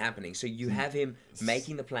happening. Plan happening. So you have him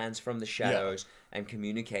making the plans from the shadows and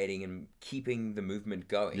communicating and keeping the movement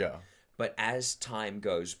going. Yeah. But as time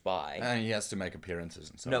goes by, And he has to make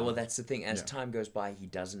appearances and so on. no, well, that's the thing. As time goes by, he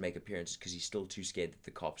doesn't make appearances because he's still too scared that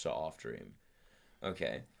the cops are after him.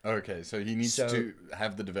 Okay. Okay, so he needs So- to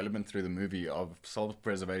have the development through the movie of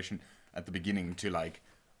self-preservation at the beginning to, like,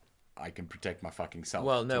 I can protect my fucking self.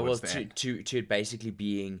 Well, no, well, towards the end. to it basically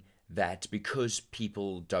being that because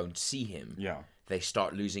people don't see him, Yeah. they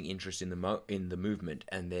start losing interest in the movement,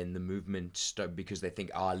 and then the movement because they think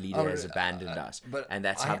our leader has abandoned us, and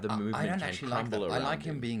that's how the movement I don't can actually like crumble that. around I like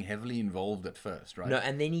him being heavily involved at first, right? No,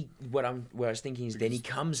 and then what I was thinking is then he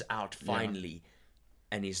comes out finally,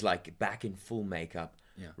 and he's like back in full makeup,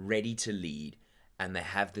 ready to lead, and they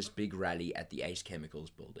have this big rally at the Ace Chemicals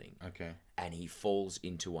building. Okay. And he falls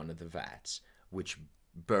into one of the vats, which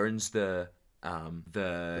burns the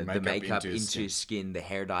makeup into his skin, the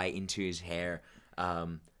hair dye into his hair,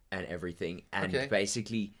 and everything, and Okay.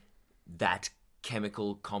 basically that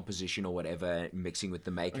chemical composition or whatever mixing with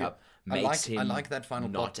the makeup makes him I like that final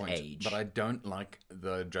plot not point, age. but I don't like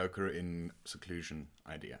the Joker in seclusion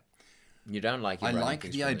idea. You don't like him I running like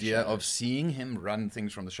things the from idea shadows. of seeing him run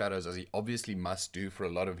things from the shadows, as he obviously must do for a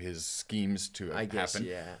lot of his schemes to I guess, happen.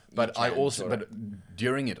 yeah. But You I can also, sort but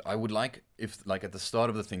during it, I would like if, like, at the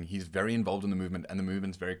start of the thing, he's very involved in the movement, and the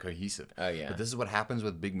movement's very cohesive. Oh, yeah. But this is what happens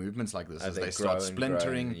with big movements like this: is they they start grow and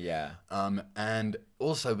splintering. grow, yeah. And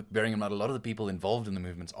also bearing in mind, a lot of the people involved in the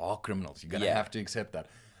movements are criminals. You're gonna Yeah. have to accept that.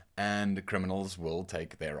 And the criminals will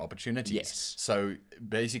take their opportunities. Yes. So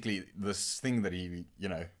basically, this thing that he,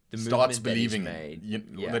 The starts movement that he's believing made,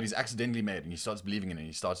 in, that he's accidentally made, and he starts believing in it, and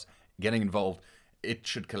he starts getting involved, it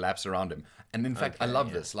should collapse around him. And in fact, I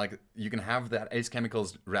love this. Like, you can have that Ace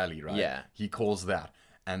Chemicals rally, right? Yeah. He calls that,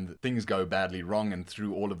 and things go badly wrong, and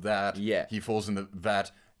through all of that, Yeah. he falls in the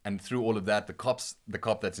vat, and through all of that, the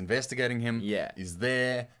cop that's investigating him Yeah. is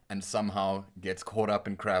there, and somehow gets caught up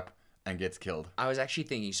in crap and gets killed. I was actually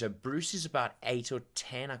thinking, so Bruce is about 8 or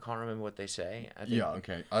 10. I can't remember what they say. I think, Yeah,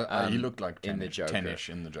 okay. He looked like 10 in the Joker. 10-ish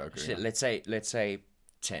in the Joker. So yeah. let's say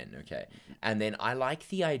 10, okay. And then I like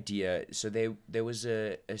the idea. So there was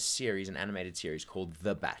a series, an animated series called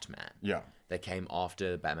The Batman. Yeah. That came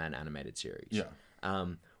after the Batman animated series. Yeah.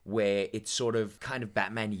 Where it's sort of kind of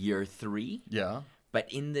Batman year 3. Yeah. But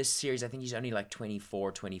in this series, I think he's only like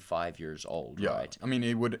 24, 25 years old, Yeah. right? I mean,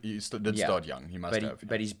 he did start young. He must have.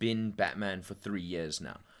 But he's been Batman for 3 years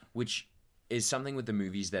now, which is something with the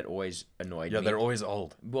movies that always annoyed me. Yeah, they're always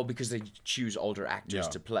old. Well, because they choose older actors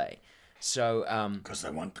Yeah. to play. So, Because they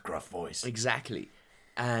want the gruff voice. exactly.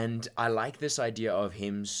 And I like this idea of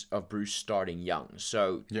Bruce starting young.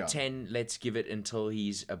 So, Yeah. 10, let's give it until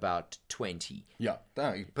he's about 20. Yeah.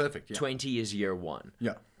 Perfect. Yeah. 20 is year 1.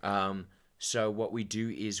 Yeah. So what we do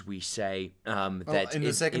is we say that in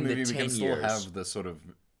the second movie, we 10 can still years, have the sort of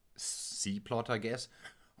C plot, I guess,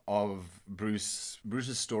 of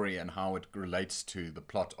Bruce's story and how it relates to the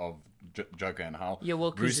plot of Joker, and how Yeah, well,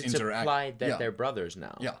 because Bruce it's implied that yeah. they're brothers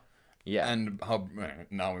now. Yeah. Yeah. And how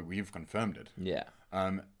now we've confirmed it. Yeah.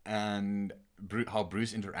 And how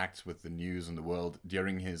Bruce interacts with the news and the world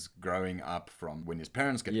during his growing up, from when his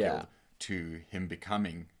parents get Yeah. killed to him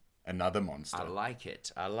becoming another monster. I like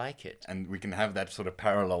it. I like it. And we can have that sort of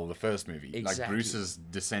parallel the first movie. Like Exactly. Bruce's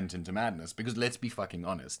descent into madness. Because let's be fucking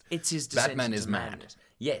honest. It's his descent Batman into is mad. madness.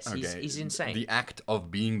 Yes, Okay? he's insane. The act of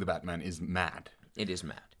being the Batman is mad. It is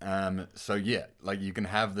mad. So yeah, like you can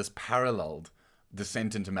have this paralleled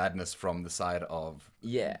descent into madness from the side of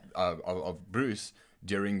Yeah. of Bruce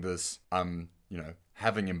during this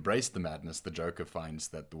having embraced the madness, the Joker finds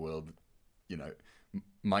that the world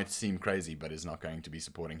might seem crazy but is not going to be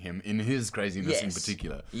supporting him in his craziness in Yes.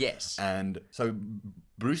 particular. Yes. And so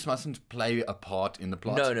Bruce mustn't play a part in the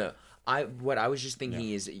plot. No. What I was just thinking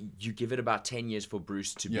is you give it about 10 years for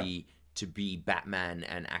Bruce to be Batman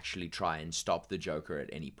and actually try and stop the Joker at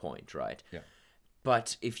any point, right? Yeah.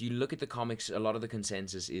 But if you look at the comics, a lot of the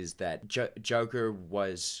consensus is that Joker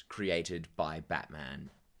was created by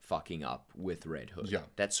Batman fucking up with Red Hood. Yeah.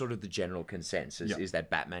 That's sort of the general consensus, Yeah. is that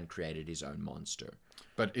Batman created his own monster.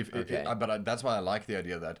 But that's why I like the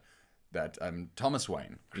idea that Thomas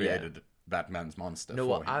Wayne created Batman's monster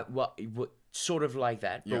for him. Sort of like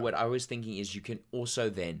that. But what I was thinking is you can also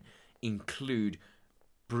then include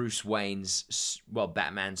Bruce Wayne's,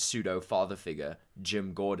 Batman's pseudo father figure,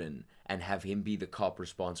 Jim Gordon, and have him be the cop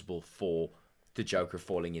responsible for the Joker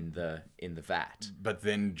falling in the vat. But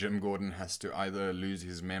then Jim Gordon has to either lose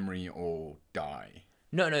his memory or die.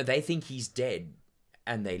 No, they think he's dead,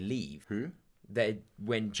 and they leave. Who?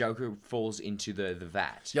 When Joker falls into the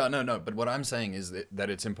vat. Yeah, no. But what I'm saying is that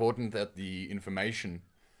it's important that the information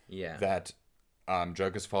that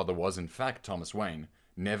Joker's father was in fact Thomas Wayne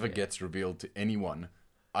never gets revealed to anyone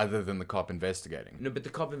other than the cop investigating. No, but the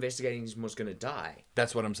cop investigating was going to die.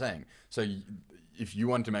 That's what I'm saying. So if you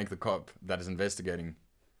want to make the cop that is investigating,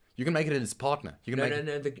 you can make it his partner. You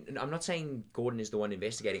can I'm not saying Gordon is the one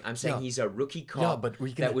investigating. I'm saying Yeah. he's a rookie cop Yeah, but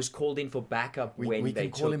we can- that was called in for backup when we they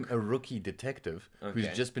can call took... him a rookie detective who's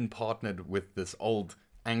Okay. just been partnered with this old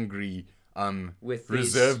angry with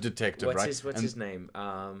reserve detective, what's right? What's his name?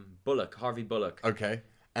 Bullock, Harvey Bullock. Okay,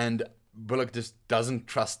 and Bullock just doesn't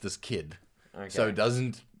trust this kid, so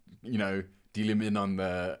doesn't deal him in on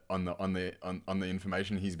the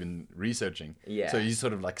information he's been researching. Yeah. So he's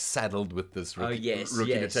sort of like saddled with this rookie yes.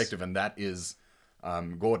 detective, and that is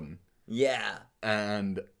Gordon. Yeah.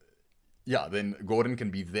 And yeah, then Gordon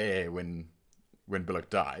can be there when Bullock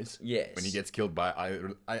dies. Yes. When he gets killed by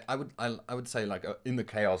I would say like in the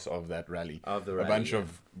chaos of that rally. Of the a rally, bunch yeah.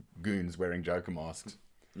 of goons wearing Joker masks.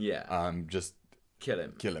 Yeah. Just Kill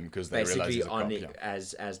him. because they realize Basically he's a cop. on it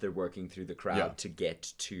as they're working through the crowd Yeah. to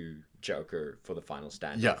get to Joker for the final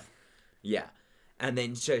standoff. Yeah. Yeah. And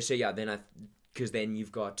then because then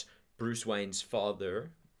you've got Bruce Wayne's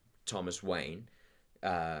father, Thomas Wayne,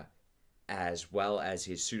 as well as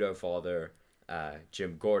his pseudo father,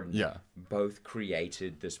 Jim Gordon. Yeah. Both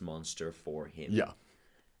created this monster for him. Yeah.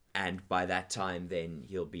 And by that time, then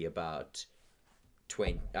he'll be about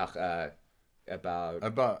 20.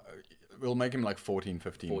 About we'll make him like 14,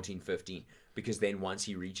 15. 14, 15, because then once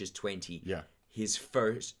he reaches 20, Yeah. his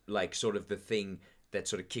first, like, sort of the thing that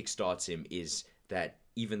sort of kickstarts him is that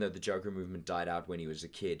even though the Joker movement died out when he was a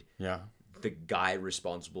kid, Yeah. the guy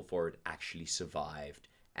responsible for it actually survived,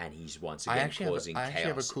 and he's once again causing chaos. I actually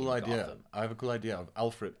have a cool in idea. Gotham. I have a cool idea of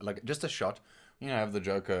Alfred, like just a shot. Have the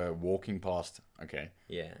Joker walking past, okay?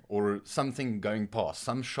 Yeah. Or something going past,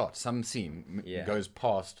 some shot, some scene Yeah. goes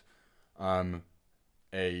past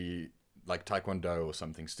a like Taekwondo or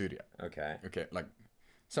something studio. Okay. Okay, like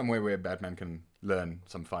somewhere where Batman can learn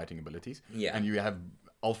some fighting abilities. Yeah. And you have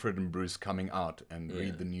Alfred and Bruce coming out and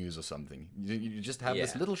read the news or something. You just have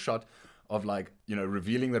this Yeah. little shot of like,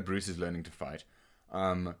 revealing that Bruce is learning to fight.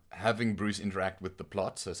 Having Bruce interact with the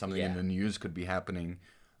plot, so something in Yeah. the news could be happening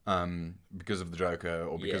because of the Joker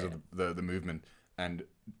or because of the movement, and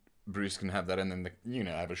Bruce can have that, and then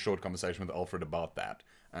have a short conversation with Alfred about that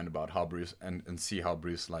and about how Bruce and see how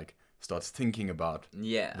Bruce like starts thinking about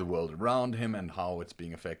Yeah. the world around him and how it's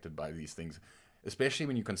being affected by these things, especially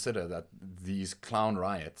when you consider that these clown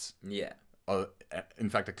riots Yeah. are, in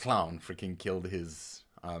fact, a clown freaking killed his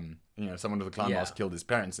someone with a clown Yeah. mask killed his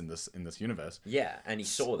parents in this universe. Yeah, and he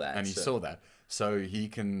saw that. And he saw that. So he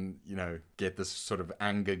can, get this sort of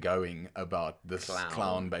anger going about this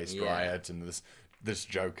clown-based Yeah. riot and this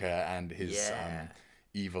Joker and his Yeah.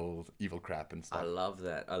 evil crap and I stuff. love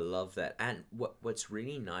that. And what's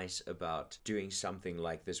really nice about doing something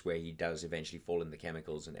like this, where he does eventually fall in the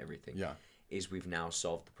chemicals and everything, Yeah. is we've now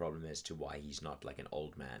solved the problem as to why he's not like an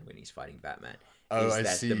old man when he's fighting Batman. Oh, is I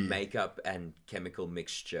that see. the makeup and chemical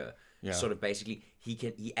mixture sort of basically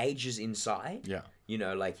he ages inside. Yeah.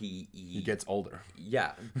 Like he Gets older.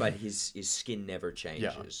 yeah, but his skin never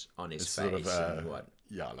changes on his It's face sort of and what.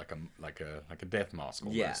 like a death mask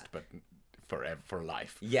almost, Yeah. but for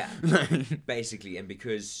life. Yeah, basically, and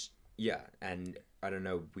because and I don't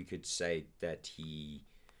know, we could say that he,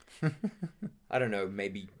 I don't know,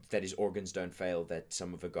 maybe that his organs don't fail, that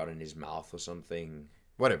some of it got in his mouth or something.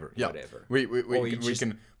 Whatever. Yeah. Whatever. We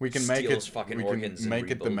can make it fucking we organs can and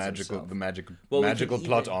make it the rebuilds magical himself.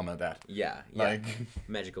 plot armor that. Yeah. Like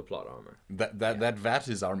Magical plot armor. that vat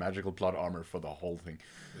is our magical plot armor for the whole thing.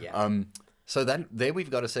 Yeah. So then there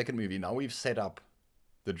we've got a second movie. Now we've set up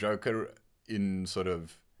the Joker in sort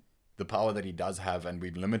of the power that he does have, and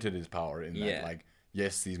we've limited his power in that, like,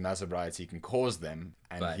 yes, these massive riots, he can cause them,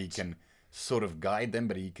 and he can sort of guide them,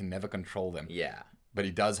 but he can never control them. Yeah. But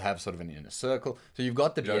he does have sort of an inner circle. So you've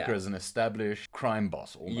got the Joker as an established crime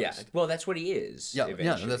boss almost. Yeah. Well, that's what he is. Yeah,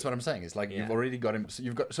 eventually. that's what I'm saying. It's like you've already got him. So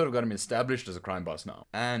you've sort of got him established as a crime boss now,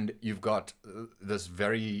 and you've got this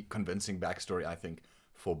very convincing backstory, I think,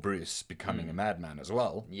 for Bruce becoming a madman as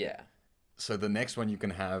well. Yeah. So the next one you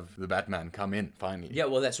can have the Batman come in finally. Yeah.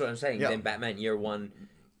 Well, that's what I'm saying. Yeah. Then Batman Year One.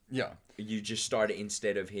 Yeah. You just started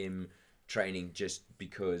instead of him training just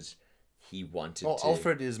because he wanted to.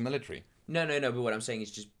 Alfred is military. No. But what I'm saying is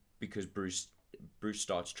just because Bruce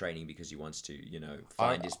starts training because he wants to,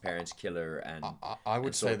 find his parents' killer and. I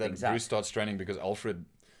would say that Bruce out. starts training because Alfred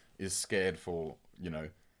is scared for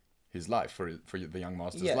his life, for the young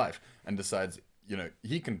master's life, and decides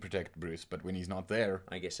he can protect Bruce, but when he's not there,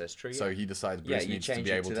 I guess that's true. so he decides Bruce needs to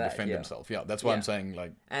be able to defend himself. Yeah, that's why I'm saying,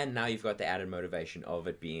 like. And now you've got the added motivation of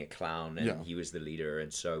it being a clown, and he was the leader,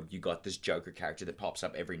 and so you got this Joker character that pops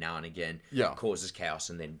up every now and again, causes chaos,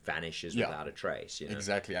 and then vanishes without a trace.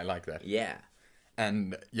 Exactly, I like that. Yeah.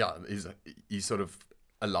 And he sort of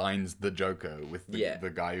aligns the Joker with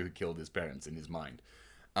the guy who killed his parents in his mind.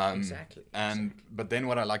 Exactly. But then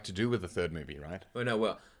what I like to do with the third movie, right?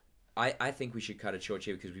 I think we should cut it short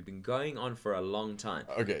here because we've been going on for a long time.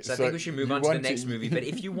 Okay, so I think we should move on to the next movie. But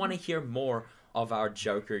if you want to hear more of our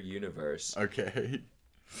Joker universe, okay,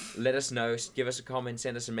 let us know. Give us a comment,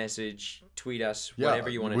 send us a message, tweet us, whatever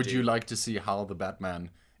you want to do. Would you like to see how the Batman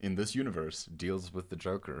in this universe deals with the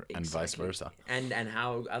Joker and vice versa? And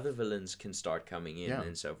how other villains can start coming in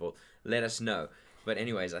and so forth. Let us know. But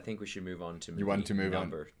anyways, I think we should move on to movie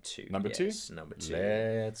number two. Number two? Number two.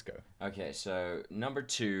 Let's go. Okay, so number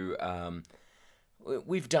two,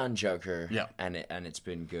 we've done Joker, and it's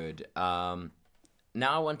been good. Now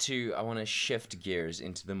I want to shift gears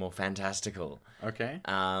into the more fantastical. Okay.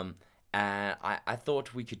 And I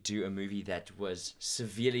thought we could do a movie that was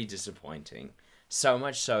severely disappointing, so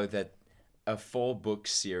much so that a 4-book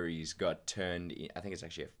series got turned. I think it's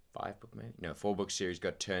actually a 5-book movie. No, 4-book series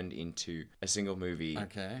got turned into a single movie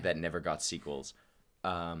that never got sequels.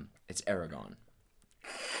 It's Eragon.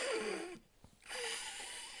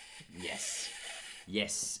 Yes,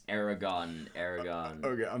 Eragon.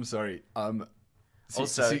 Okay, I'm sorry.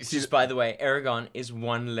 Also, just by the way, Eragon is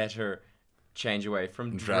one letter change away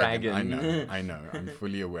from dragon. I know. I'm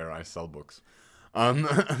fully aware I sell books.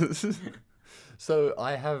 So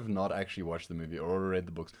I have not actually watched the movie or read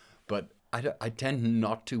the books, but I tend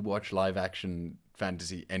not to watch live action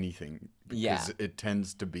fantasy anything because it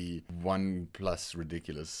tends to be 1+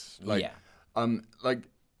 ridiculous. Like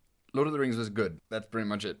Lord of the Rings was good. That's pretty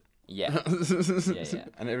much it. Yeah.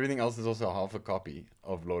 And everything else is also half a copy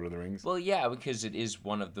of Lord of the Rings. Well, yeah, because it is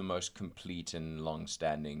one of the most complete and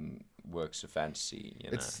long-standing works of fantasy.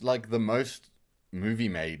 It's like the most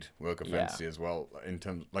movie-made work of fantasy as well, in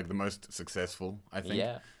terms like the most successful, I think.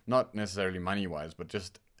 Yeah. Not necessarily money-wise, but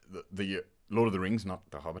just the Lord of the Rings, not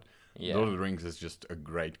The Hobbit. Yeah. Lord of the Rings is just a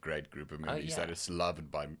great group of movies that is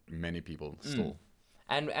loved by many people still.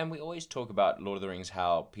 And we always talk about Lord of the Rings,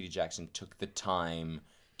 how Peter Jackson took the time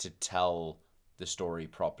to tell the story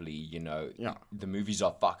properly. The movies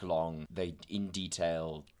are fuck long. They in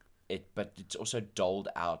detail. But it's also doled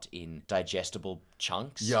out in digestible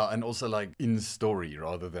chunks. Yeah, and also like in story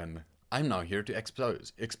rather than I'm now here to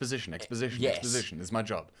expose. Exposition is my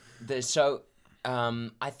job.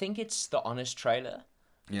 I think it's the honest trailer.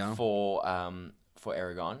 Yeah. For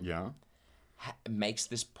Eragon. Yeah. Makes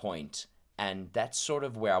this point, and that's sort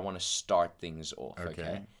of where I want to start things off.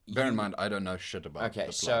 Okay. Bear in mind, I don't know shit about the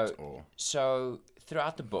plot so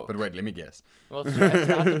throughout the book. But wait, let me guess. Well,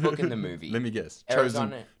 throughout the book and the movie. Let me guess.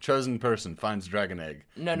 Eragon, chosen person finds dragon egg.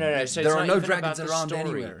 No. So there are no dragons around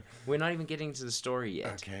anywhere. We're not even getting to the story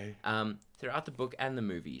yet. Okay. Throughout the book and the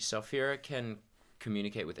movie, Saphira can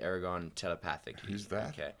communicate with Eragon telepathically. Who's that?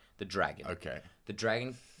 Okay. The dragon. Okay. The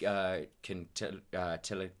dragon can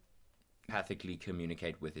telepathically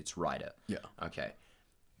communicate with its rider. Yeah. Okay.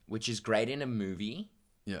 Which is great in a movie.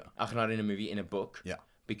 Yeah. Not in a movie, in a book. Yeah.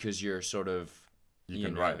 Because you're sort of... You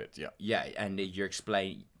can write it, yeah. Yeah, and you're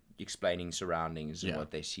explaining surroundings and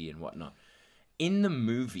what they see and whatnot. in the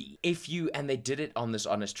movie, and they did it on this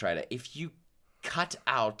honest trailer, if you cut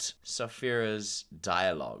out Saphira's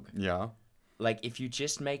dialogue, Yeah. like if you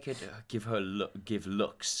just make it give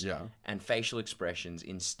looks Yeah. and facial expressions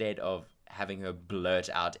instead of having her blurt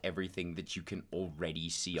out everything that you can already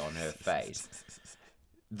see on her face,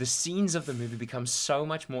 the scenes of the movie become so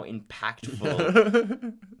much more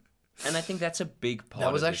impactful. And I think that's a big part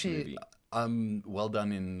That was of actually this movie. well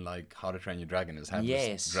done in like How to Train Your Dragon. Is have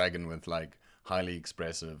Yes. this dragon with like highly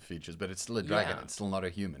expressive features, but it's still a dragon. Yeah. It's still not a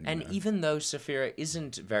human. And you know? even though Saphira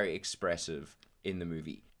isn't very expressive in the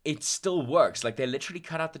movie, it still works. Like, they literally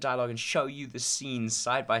cut out the dialogue and show you the scenes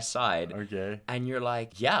side by side. Okay. And you're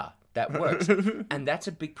like, yeah, that works. And that's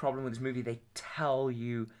a big problem with this movie. They tell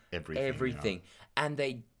you everything. And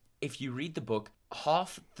if you read the book,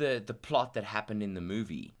 half the plot that happened in the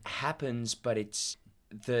movie happens, but it's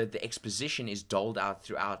the exposition is doled out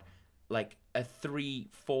throughout like a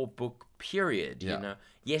 3-4 book period, you know.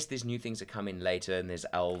 Yes, there's new things that come in later, and there's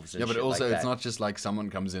elves and Yeah, but shit also like it's that. not just like someone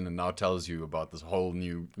comes in and now tells you about this whole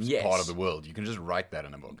new part of the world. You can just write that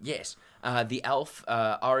in a book. Yes, the elf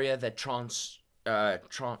Arya that transfers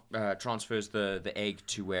the egg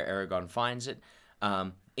to where Aragorn finds it.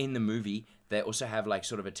 In the movie, they also have like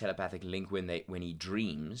sort of a telepathic link when he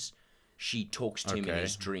dreams. She talks to him in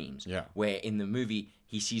his dreams. Yeah. Where in the movie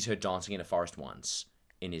he sees her dancing in a forest once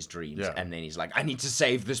in his dreams, Yeah. and then he's like, "I need to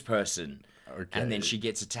save this person." Okay. And then she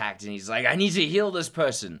gets attacked, and he's like, "I need to heal this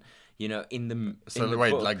person." You know, in the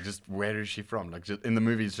Wait, book, like just where is she from? Like just, in the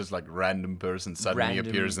movie, it's just like random person suddenly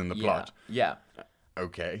appears in the plot. Yeah.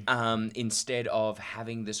 Okay. Instead of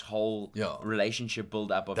having this whole relationship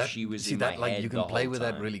build up of she was in my like head you can the play whole with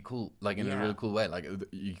time. that really cool, like in a really cool way. Like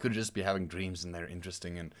you could just be having dreams and they're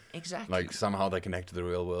interesting and Exactly. like somehow they connect to the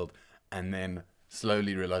real world, and then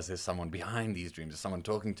slowly realize there's someone behind these dreams, there's someone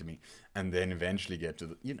talking to me, and then eventually get to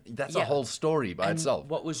the that's a whole story by itself.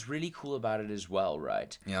 What was really cool about it as well,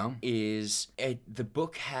 right? Yeah. Is the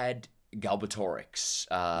book had Galbatorix,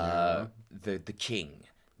 the king,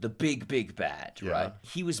 the big bad, right?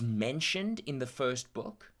 He was mentioned in the first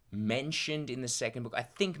book, mentioned in the second book. I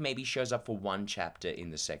think maybe shows up for one chapter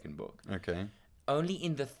in the second book. Okay. Only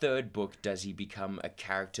in the third book does he become a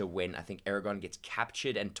character when I think Aragorn gets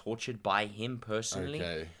captured and tortured by him personally.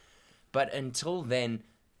 Okay. But until then,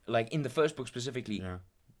 like in the first book specifically,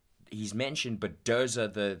 he's mentioned, but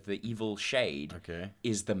Durza, the evil shade,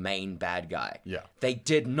 is the main bad guy. Yeah. They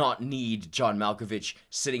did not need John Malkovich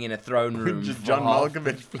sitting in a throne room Just for John half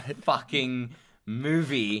Malkovich the fucking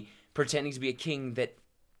movie pretending to be a king that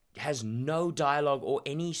has no dialogue or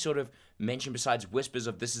any sort of mention besides whispers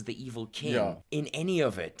of this is the evil king in any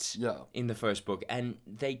of it in the first book. And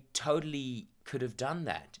they totally could have done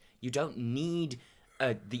that. You don't need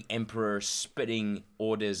the Emperor spitting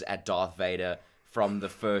orders at Darth Vader from the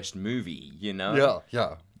first movie, you know?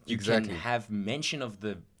 Yeah. You exactly. can have mention of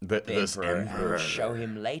the this Emperor and show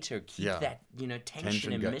him later. Keep Yeah. that,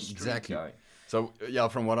 tension and mystery exactly. going. So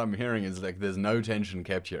from what I'm hearing is like there's no tension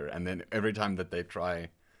kept here, and then every time that they try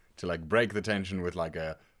to like break the tension with like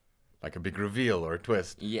a big reveal or a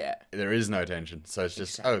twist, there is no tension. So it's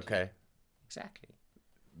just okay, exactly.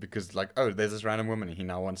 Because there's this random woman he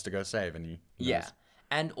now wants to go save, and he knows.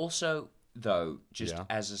 And also though, just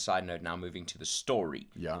as a side note, now moving to the story.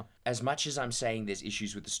 Yeah. As much as I'm saying there's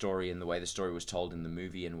issues with the story and the way the story was told in the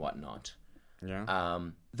movie and whatnot,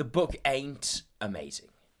 the book ain't amazing.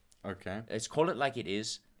 Okay. Let's call it like it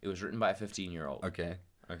is. It was written by a 15-year-old. Okay.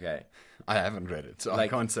 Okay. I haven't read it, so I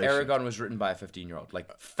can't say Aragorn was written by a 15-year-old.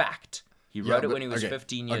 Like, fact. He wrote it when he was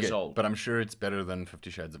 15 years old. But I'm sure it's better than 50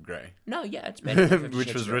 Shades of Grey. No, yeah, it's better than 50 Which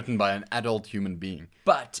Shades was of Grey. written by an adult human being.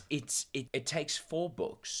 But it takes 4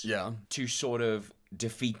 books Yeah. to sort of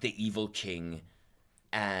defeat the evil king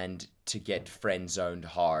and to get friend-zoned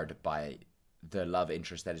hard by the love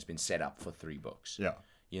interest that has been set up for 3 books. Yeah.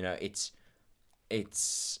 You know, it's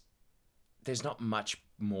there's not much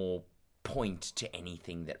more point to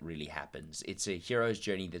anything that really happens. It's a hero's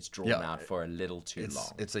journey that's drawn out for a little too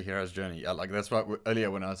long. It's a hero's journey. Yeah, like that's what earlier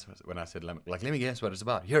when I said let me guess what it's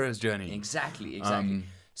about. Hero's journey. Exactly.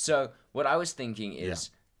 So what I was thinking is,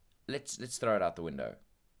 let's throw it out the window.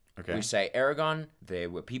 Okay. We say Aragorn. There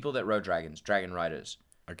were people that rode dragons, dragon riders.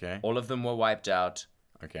 Okay. All of them were wiped out.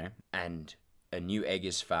 Okay. And a new egg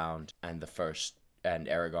is found, and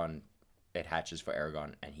Aragorn, it hatches for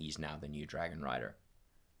Aragorn, and he's now the new dragon rider.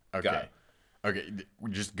 Okay. Go. Okay,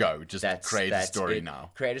 just go. Just create a story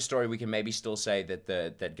now. Create a story. We can maybe still say that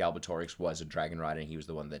Galbatorix was a dragon rider, and he was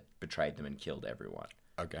the one that betrayed them and killed everyone.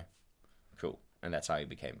 Okay. Cool. And that's how he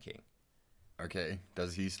became king. Okay.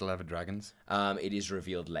 Does he still have dragons? It is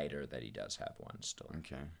revealed later that he does have one still.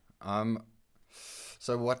 Okay.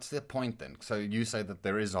 So what's the point then? So you say that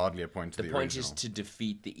there is hardly a point to the point original. is to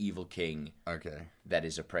defeat the evil king Okay. that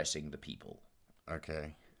is oppressing the people,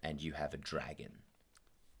 Okay. and you have a dragon.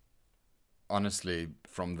 Honestly,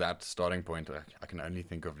 from that starting point, I can only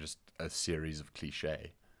think of just a series of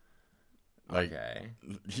cliche. Like, Okay.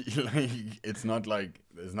 like, it's not like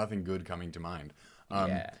there's nothing good coming to mind.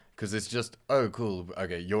 Yeah. Because it's just, oh, cool.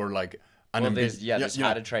 Okay, you're like Well, there's unambiguous.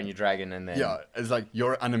 How to Train Your Dragon, and then Yeah, it's like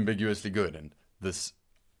you're unambiguously good, and this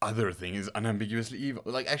other thing is unambiguously evil.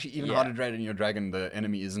 Like, actually, even How to Train Your Dragon, the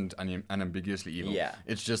enemy isn't unambiguously evil. Yeah.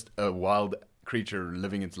 It's just a wild creature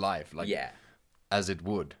living its life, like as it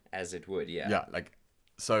would. as it would. Yeah. Yeah, like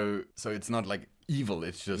so it's not like evil.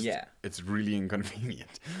 It's just it's really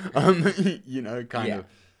inconvenient. Kind of.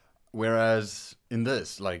 Whereas in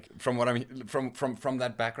this, like from what I'm from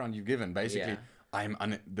that background you've given, basically, I'm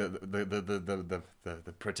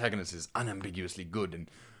the protagonist is unambiguously good and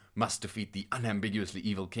must defeat the unambiguously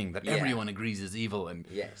evil king that everyone agrees is evil, and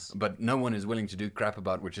but no one is willing to do crap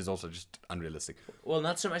about, which is also just unrealistic. Well,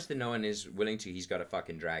 not so much that no one is willing to. He's got a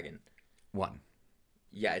fucking dragon. One.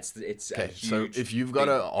 Yeah, it's okay. A huge, so if you've got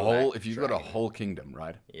got a whole kingdom,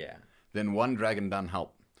 right? Yeah. Then one dragon doesn't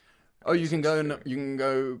help. Oh, you can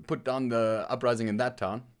go put down the uprising in that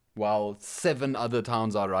town, while 7 other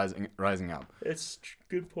towns are rising up. It's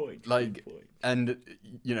good point. Like, good point. And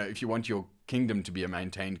if you want your kingdom to be a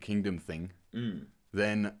maintained kingdom thing,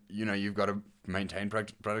 then you've got to maintain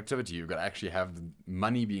productivity. You've got to actually have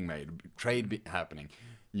money being made, trade happening.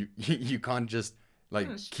 You can't just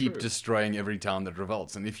keep destroying every town that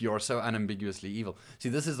revolts. And if you're so unambiguously evil, see,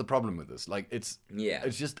 this is the problem with this. Like, it's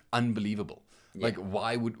just unbelievable. Yeah.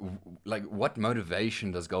 Like, what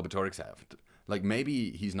motivation does Galbatorix have? Like,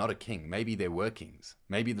 maybe he's not a king. Maybe there were kings.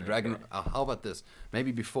 Maybe the dragon. How about this?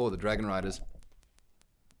 Maybe before the dragon riders.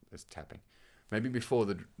 It's tapping. Maybe before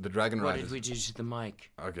the dragon riders. What did we do to the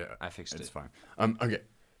mic? Okay, I fixed it. It's fine. Okay.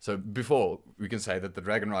 So before, we can say that the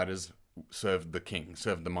dragon riders served the king,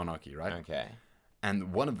 served the monarchy, right? Okay.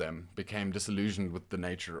 And one of them became disillusioned with the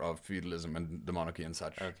nature of feudalism and the monarchy and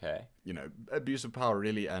such. Okay. Abuse of power,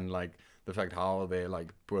 really, and like the fact how they're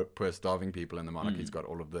like poor starving people in the monarchy's got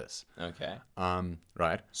all of this. Okay.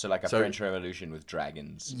 Right. So like a French Revolution with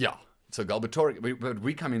dragons. Yeah. So Galbatorix, but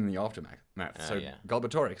we come in the aftermath. So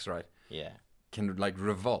Galbatorix, right? Yeah. Can like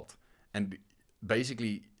revolt, and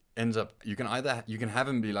basically ends up. You can have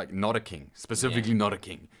him be like not a king, specifically not a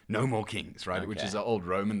king, no more kings, right? Okay. Which is an old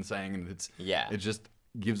Roman saying, and it just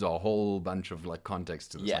gives a whole bunch of like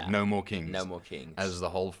context to this, like no more kings, as the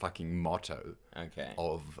whole fucking motto. Okay.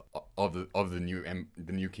 Of the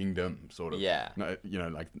new kingdom, sort of. Yeah. No,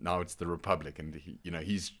 like now it's the republic, and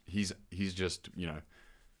he's just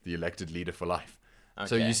the elected leader for life. Okay.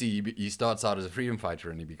 So you see, he starts out as a freedom fighter,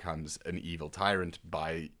 and he becomes an evil tyrant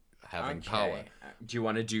by having power. Do you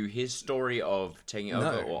want to do his story of taking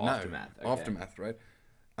over or Aftermath? Okay. Aftermath, right?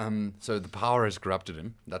 So the power has corrupted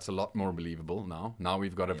him. That's a lot more believable now. Now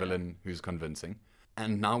we've got a villain who's convincing,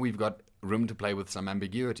 and now we've got room to play with some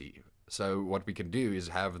ambiguity. So what we can do is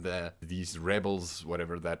have these rebels,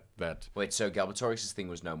 whatever that. Wait, so Galbatorix's thing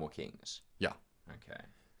was no more kings. Yeah. Okay.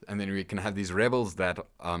 And then we can have these rebels that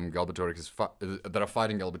Galbatorix that are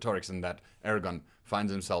fighting Galbatorix, and that Aragon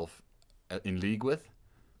finds himself in league with,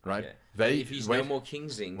 right? Okay. If he's no more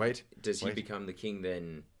kingsing, does he wait. become the king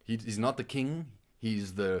then? He's not the king.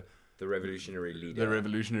 He's the revolutionary leader. The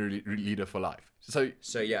revolutionary leader for life. So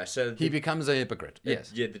he becomes a hypocrite.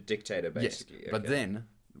 Yes. Yeah, the dictator basically. Yes. Okay. But then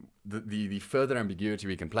the further ambiguity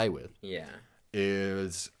we can play with.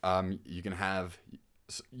 Is you can have.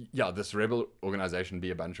 This rebel organization be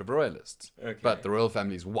a bunch of royalists. Okay. But the royal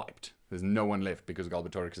family is wiped. There's no one left because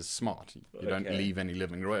Galbatorix is smart. You don't leave any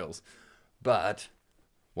living royals. But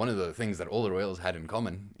one of the things that all the royals had in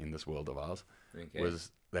common in this world of ours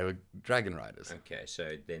was they were dragon riders. Okay,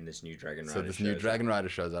 so then this new dragon rider. So this new dragon rider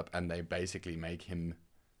shows up, and they basically make him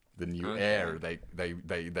the new heir. They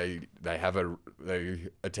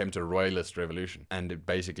attempt a royalist revolution, and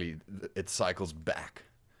it cycles back.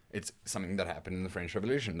 It's something that happened in the French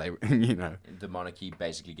Revolution. The monarchy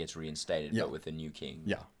basically gets reinstated, but with a new king.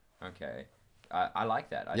 Yeah. Okay. I like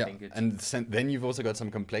that. I think it's... And then you've also got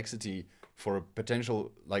some complexity for a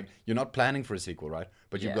potential, like, you're not planning for a sequel, right?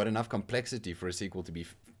 But you've got enough complexity for a sequel to be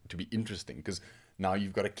interesting, because now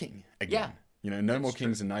you've got a king again. Yeah. No more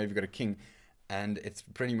kings, and now you've got a king, and it's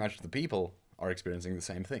pretty much the people are experiencing the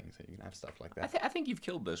same thing. So you can have stuff like that. I think you've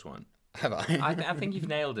killed this one. Have I? I think you've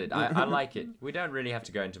nailed it. I like it. We don't really have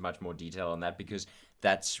to go into much more detail on that because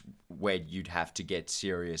that's where you'd have to get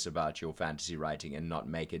serious about your fantasy writing and not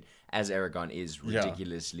make it, as Aragon is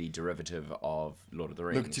ridiculously derivative of Lord of the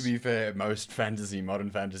Rings. Look, to be fair, most modern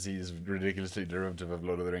fantasy is ridiculously derivative of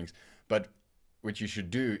Lord of the Rings. But what you should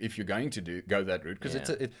do if you're going to go that route, because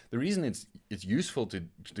the reason it's useful to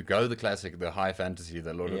go the classic, the high fantasy,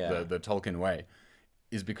 the the Tolkien way,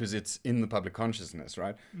 is because it's in the public consciousness,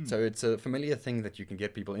 right? So it's a familiar thing that you can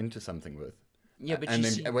get people into something with. Yeah, but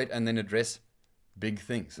and then address big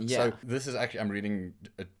things. Yeah. So this is actually, I'm reading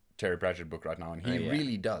a Terry Pratchett book right now, and he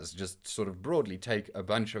really does just sort of broadly take a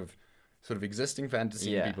bunch of sort of existing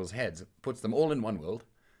fantasy in people's heads, puts them all in one world.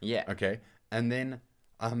 Yeah. Okay. And then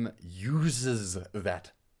uses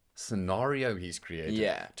that scenario he's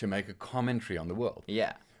created to make a commentary on the world.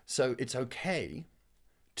 Yeah. So it's okay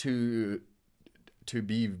to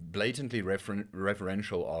be blatantly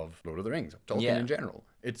referential of Lord of the Rings, of Tolkien in general.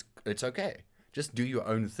 It's okay. Just do your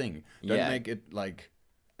own thing. Don't make it like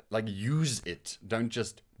use it. Don't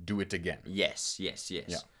just do it again. Yes. Yeah.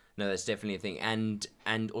 No, that's definitely a thing.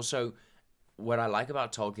 And also, what I like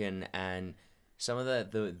about Tolkien and some of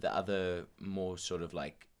the other more sort of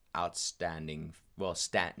like outstanding,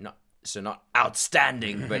 not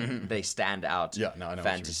outstanding, but they stand out. Yeah, no, I know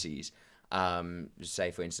fantasies.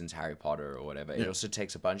 Say for instance Harry Potter or whatever. It also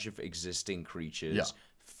takes a bunch of existing creatures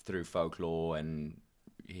through folklore and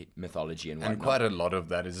mythology and whatnot. And quite a lot of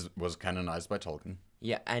that was canonized by Tolkien.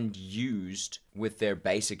 Yeah, and used with their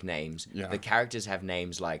basic names. Yeah. The characters have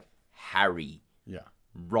names like Harry, Yeah.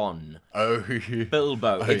 Ron, Oh,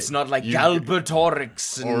 Bilbo. It's not like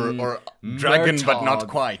Galbatorix or dragon, but not Murtaugh.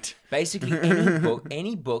 quite. Basically,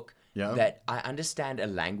 any book that I understand a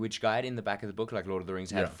language guide in the back of the book, like Lord of the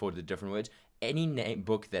Rings had for the different words. Any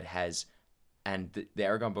book that has, and the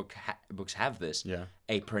Aragon books have this,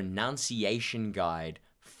 a pronunciation guide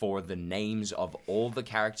for the names of all the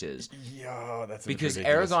characters. Yeah, that's because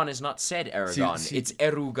ridiculous. Aragon is not said Aragon; it's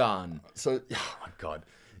Erugan. So, oh my god,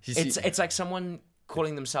 It's like someone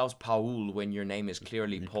calling themselves Paul when your name is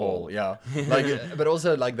clearly Paul. Yeah, like, but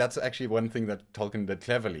also like that's actually one thing that Tolkien did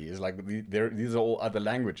cleverly is like these are all other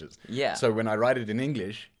languages. Yeah. So when I write it in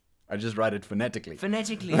English, I just write it phonetically.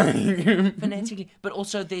 Phonetically. But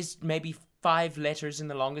also, there's maybe 5 letters in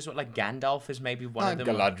the longest one. Like Gandalf is maybe one of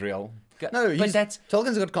them. Galadriel.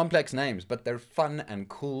 Tolkien's got complex names, but they're fun and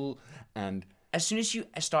cool and. As soon as you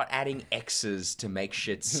start adding X's to make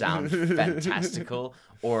shit sound fantastical,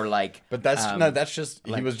 or like... But that's just...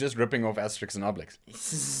 he was just ripping off Asterix and Obelix.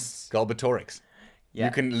 Galbatorix. Yeah.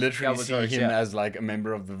 You can literally see him as like a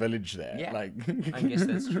member of the village there. Yeah, like... I guess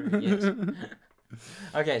that's true, yes.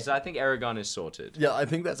 Okay, so I think Aragon is sorted. Yeah, I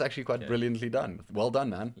think that's actually quite brilliantly done. Well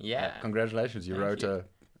done, man. Yeah. Congratulations, you wrote a...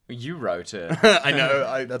 You wrote it. I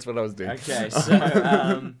know, that's what I was doing. Okay, so let's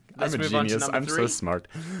I'm a move genius. on to number I'm 3. so smart.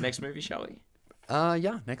 Next movie, shall we?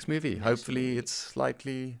 Yeah, next movie. Hopefully it's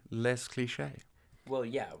slightly less cliche. Well,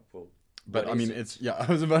 yeah. Well, but I mean, I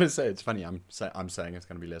was about to say, it's funny. I'm saying it's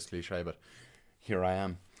going to be less cliche, but here I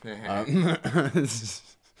am. The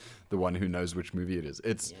one who knows which movie it is.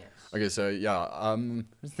 Okay, so I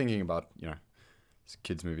was thinking about,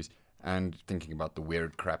 kids' movies and thinking about the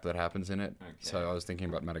weird crap that happens in it. Okay. So I was thinking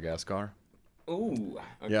about Madagascar. Ooh,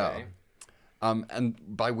 okay. Yeah. And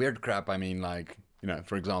by weird crap, I mean like,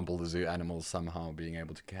 for example, the zoo animals somehow being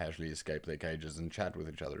able to casually escape their cages and chat with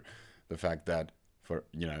each other. The fact that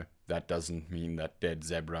that doesn't mean that dead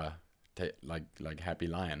zebra, like happy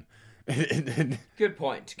lion. Good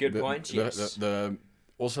point. Yes.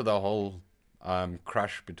 Also the whole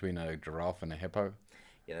crush between a giraffe and a hippo.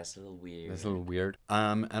 Yeah, that's a little weird. That's a little weird.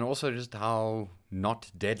 And also just how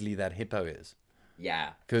not deadly that hippo is.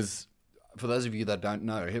 Yeah. Because for those of you that don't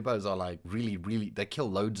know, hippos are like really, really, they kill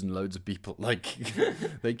loads and loads of people. Like,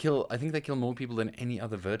 I think they kill more people than any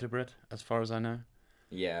other vertebrate, as far as I know.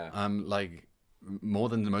 Yeah. Like, more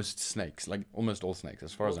than most snakes, like almost all snakes,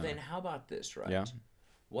 as far as I know. Well, then how about this, right? Yeah.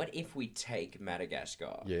 What if we take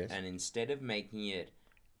Madagascar and instead of making it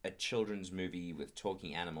a children's movie with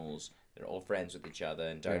talking animals, they're all friends with each other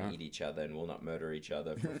and don't eat each other and will not murder each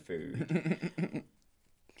other for food,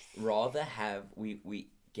 rather have we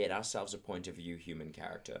get ourselves a point of view human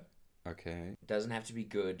character. Okay. It doesn't have to be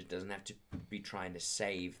good. It doesn't have to be trying to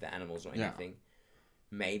save the animals or anything.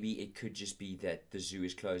 Maybe it could just be that the zoo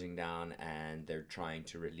is closing down and they're trying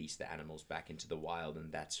to release the animals back into the wild,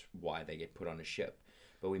 and that's why they get put on a ship.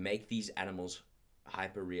 But we make these animals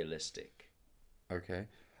hyper realistic. Okay.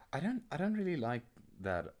 I don't really like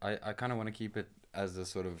that. I kind of want to keep it as a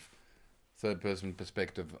sort of third person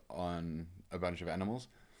perspective on a bunch of animals.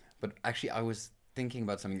 But actually I was thinking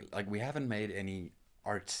about something like we haven't made any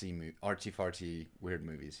artsy-fartsy weird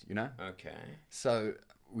movies, you know? Okay. So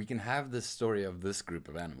we can have this story of this group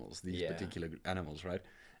of animals, these particular animals, right?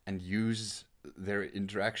 And use their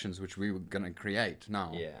interactions, which we were going to create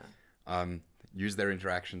now. Yeah. Use their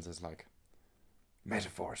interactions as like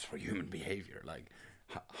metaphors for human behavior, like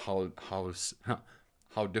how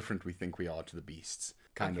different we think we are to the beasts,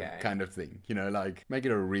 kind of thing. You know, like make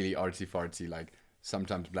it a really artsy-fartsy, like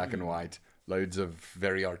sometimes black and white, loads of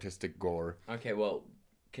very artistic gore. Okay, well,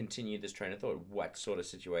 continue this train of thought. What sort of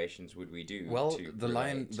situations would we do? Well, to the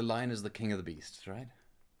lion is the king of the beasts, right?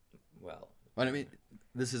 Well, I mean,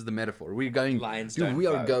 this is the metaphor. We're going. Lions Dude, don't we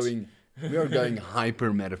are vote. going. We are going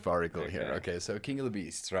hyper metaphorical Okay. here. Okay, so king of the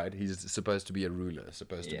beasts, right? He's supposed to be a ruler,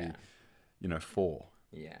 supposed to be, you know, four.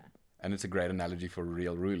 Yeah. And it's a great analogy for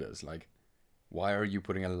real rulers. Like, why are you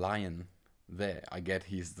putting a lion there? I get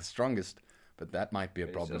he's the strongest, but that might be a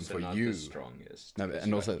But problem he's for also not you. the strongest. No, because and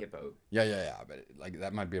you've also- got hippo. Yeah. But like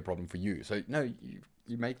that might be a problem for you. So no,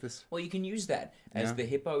 you make this. Well, you can use that as Yeah. the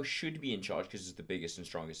hippo should be in charge because it's the biggest and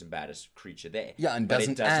strongest and baddest creature there. Yeah, and But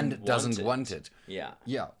it doesn't want it. Yeah.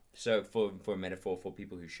 Yeah, So for a metaphor for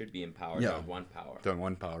people who should be in power Yeah. don't want power. don't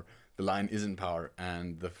want power. The lion is in power,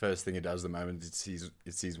 and the first thing it does the moment it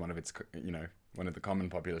sees one of its, you know, one of the common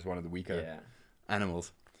populace, one of the weaker Yeah.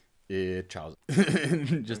 animals, it chows,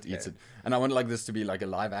 just eats it. And I want like this to be like a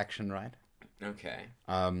live action, right? Okay.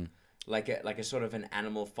 Um, Like a sort of an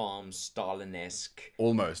Animal Farm Stalin-esque,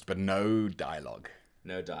 almost, but no dialogue.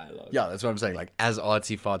 no dialogue. Yeah, that's what I'm saying. Like as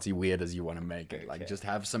artsy fartsy weird as you want to make it. Like Okay. just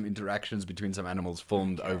have some interactions between some animals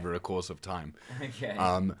filmed over a course of time. Okay.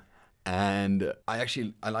 And I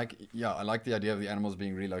like the idea of the animals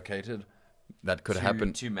being relocated. That could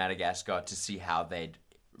happen. to Madagascar to see how they'd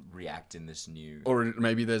react in this new. Or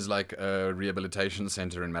maybe there's like a rehabilitation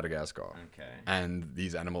center in Madagascar. Okay. And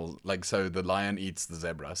these animals, like, so the lion eats the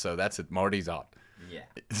zebra. So that's it. Marty's out. Yeah.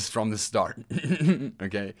 It's from the start.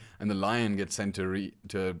 Okay. And the lion gets sent to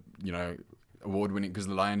you know, award winning, because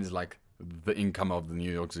the lion is like the income of the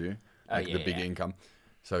New York Zoo, like the big income.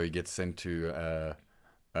 So he gets sent to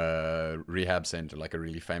a rehab center, like a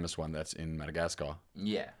really famous one that's in Madagascar.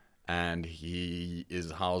 Yeah. And he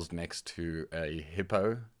is housed next to a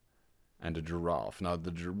hippo and a giraffe. Now,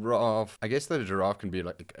 the giraffe, I guess that a giraffe can be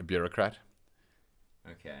like a bureaucrat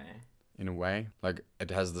Okay. in a way. Like,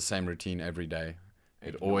 it has the same routine every day.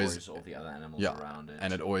 It Ignores always, all the other animals yeah, around it.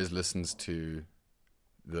 and it always listens to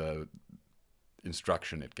the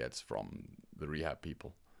instruction it gets from the rehab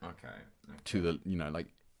people. Okay. To the, you know, like,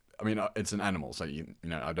 I mean, it's an animal, so, you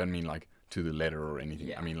know, I don't mean like to the letter or anything.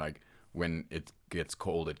 Yeah. I mean, like, when it gets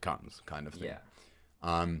called, it comes, kind of thing. Yeah.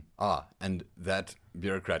 And that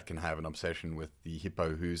bureaucrat can have an obsession with the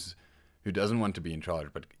hippo who doesn't want to be in charge,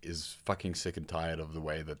 but is fucking sick and tired of the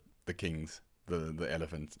way that the kings, the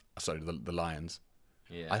elephants, sorry, the lions.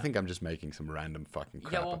 Yeah. I think I'm just making some random fucking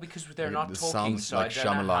crap. Yeah, well, because they're It- not this talking, sounds so like I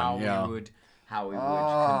don't know Shyamalan, how yeah. we would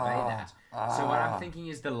convey that. So what I'm thinking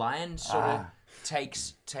is the lion sort of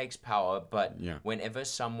takes power, but Yeah. whenever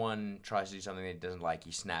someone tries to do something that he doesn't like,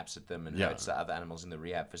 he snaps at them and Yeah. hurts the other animals in the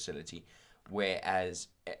rehab facility. Whereas,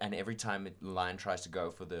 and every time the lion tries to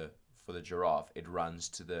go for the giraffe, it runs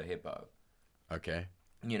to the hippo. Okay.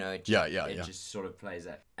 You know, it Yeah, just sort of plays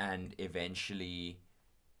that. And eventually,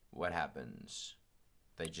 what happens?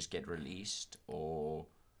 They just get released, or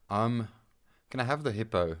Can I have the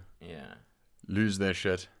hippo yeah, lose their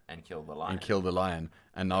shit and kill the lion. and kill the lion?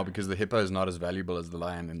 And now, because the hippo is not as valuable as the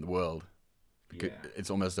lion in the world, Yeah.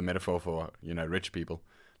 it's almost a metaphor for, you know, rich people.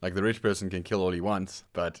 Like, the rich person can kill all he wants,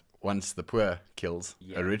 but once the poor kills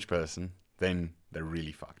Yeah. a rich person, then they're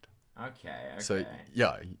really fucked. Okay. So,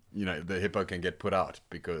 yeah, you know, the hippo can get put out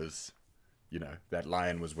because, you know, that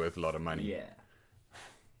lion was worth a lot of money. Yeah.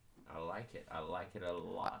 I like it. I like it a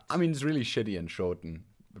lot. I mean, it's really shitty and short, and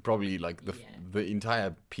probably like Yeah. the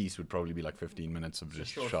entire piece would probably be like 15 minutes of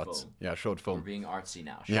just short shots. film. Yeah, short We're film. being artsy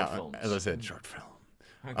now. Short Yeah, films. as I said, short film.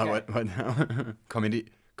 Okay. What now? Comedy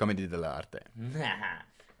dell'arte.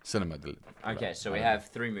 Cinema dell'arte. Okay, so we have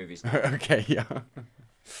 3 movies now. Okay, yeah.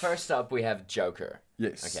 First up, we have Joker.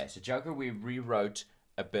 Yes. Okay, so Joker, we rewrote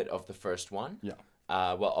a bit of the first one. Yeah.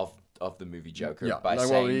 Well, of the movie Joker Yeah. by Like,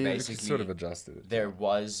 saying we basically sort of adjusted it. there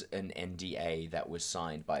was an NDA that was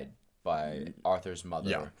signed by Arthur's mother.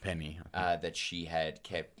 Yeah, Penny. That she had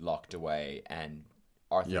kept locked away, and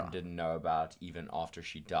Arthur Yeah. didn't know about even after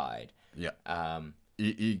she died. Yeah.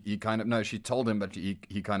 He kind of, no, she told him, but he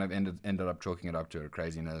kind of ended up chalking it up to her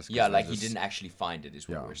craziness. 'cause Yeah, it like was he just- didn't actually find it, is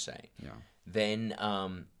what Yeah. we're saying. Yeah. Then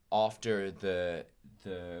after the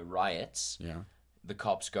riots, Yeah. the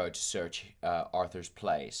cops go to search Arthur's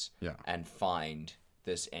place Yeah. and find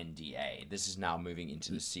this NDA. This is now moving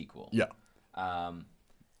into the sequel. Yeah. And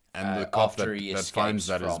the cop after he that finds escapes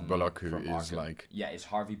that is from- Bullock, who from is Arkham. like, Yeah, it's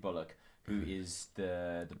Harvey Bullock, who is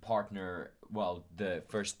the partner, well, the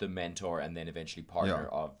mentor and then eventually partner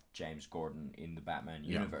Yeah. of James Gordon in the Batman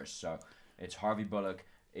universe. So it's Harvey Bullock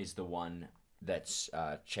is the one that's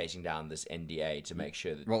chasing down this NDA to make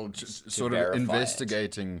sure that to sort of verify it.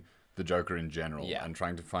 investigating the Joker in general Yeah. and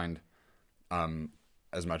trying to find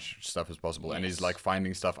as much stuff as possible. And he's Yes. like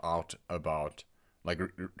finding stuff out about like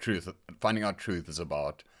truth, finding out truths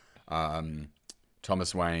about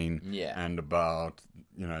Thomas Wayne Yeah. and about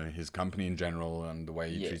his company in general and the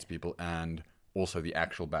way he treats people, and also the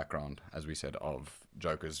actual background, as we said, of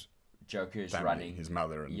Joker's Joker's family, running his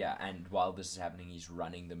mother, and and while this is happening, he's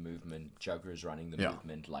running the movement. Joker is running the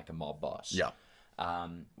movement like a mob boss. yeah.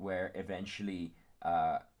 Where eventually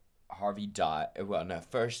Harvey die. Well, no.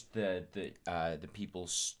 First, the people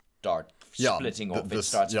start splitting off. It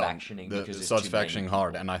starts factioning because it it's starts too many factioning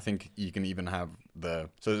hard, and I think you can even have the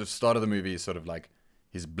start of the movie is sort of like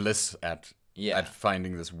his bliss at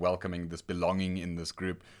finding this welcoming, this belonging in this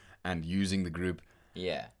group, and using the group.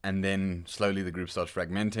 Yeah. And then slowly the group starts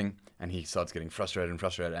fragmenting, and he starts getting frustrated,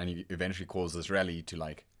 and he eventually calls this rally to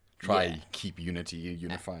like try keep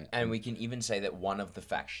unify. And we can even say that one of the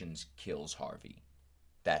factions kills Harvey.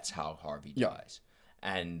 That's how Harvey dies.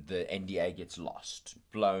 And the NDA gets lost,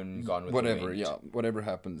 blown, gone with the wind. Whatever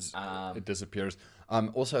happens, it disappears.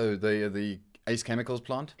 Also, the Ace Chemicals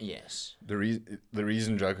plant. Yes. The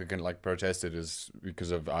reason Joker can like protest it is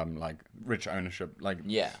because of like rich ownership, like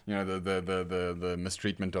the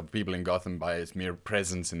mistreatment of people in Gotham by its mere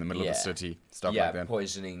presence in the middle of the city, stuff like that.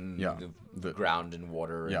 Poisoning the ground and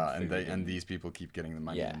water. And these people keep getting the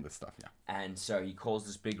money and this stuff. Yeah. And so he calls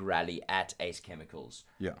this big rally at Ace Chemicals.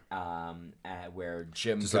 Yeah. Where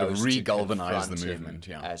Jim To goes sort of re-galvanize to the confront movement,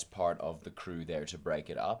 him as part of the crew there to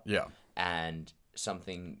break it up. Yeah. And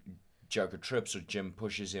something Joker trips or Jim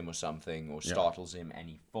pushes him or something or startles him, and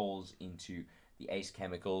he falls into the Ace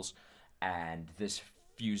Chemicals, and this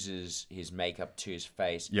fuses his makeup to his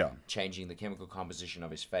face, changing the chemical composition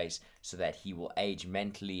of his face so that he will age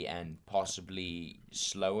mentally and possibly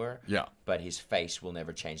slower, but his face will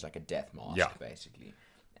never change, like a death mask, basically.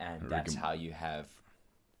 And that's how you have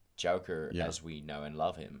Joker as we know and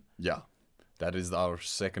love him. Yeah. That is our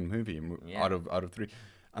second movie out of three.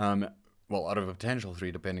 Well, out of a potential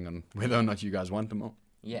 3, depending on whether or not you guys want them all.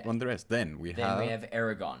 Yeah. Want the rest. Then we have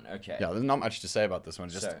Aragon. Okay. Yeah, there's not much to say about this one.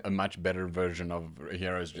 Just a much better version of a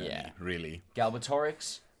hero's journey, really.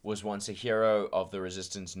 Galbatorix was once a hero of the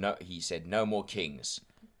Resistance. No, he said, no more kings.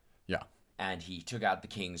 Yeah. And he took out the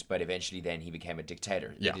kings, but eventually then he became a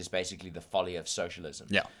dictator. Yeah. It is basically the folly of socialism.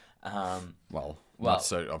 Yeah. Not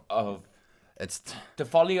so... It's the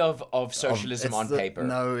folly of socialism on paper.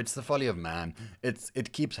 No, it's the folly of man.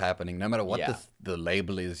 It keeps happening, no matter what the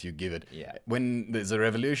label is you give it. Yeah. When there's a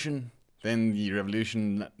revolution, then the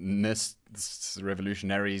revolutionaries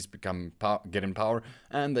get in power,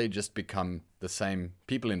 and they just become the same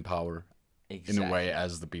people in power in a way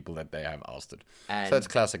as the people that they have ousted. And so it's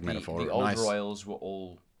classic metaphor. The old royals were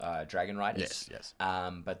all dragon riders. Yes.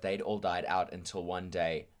 But they'd all died out until one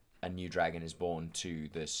day a new dragon is born to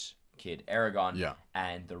this kid Aragon,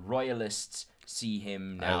 and the royalists see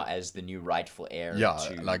him now as the new rightful heir.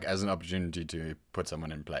 Like as an opportunity to put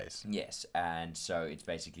someone in place. Yes, and so it's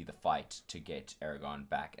basically the fight to get Aragon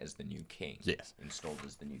back as the new king. Yes, installed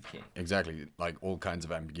as the new king. Exactly, like all kinds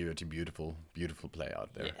of ambiguity, beautiful play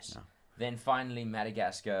out there. Yes. Yeah. Then finally,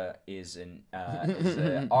 Madagascar is a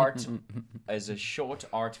short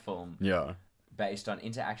art film. Yeah. Based on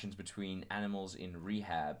interactions between animals in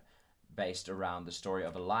rehab, based around the story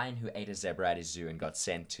of a lion who ate a zebra at his zoo and got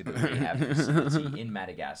sent to the rehab facility in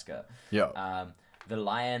Madagascar. Yeah. The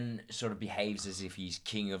lion sort of behaves as if he's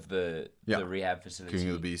king of the rehab facility. King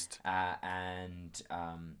of the beast. And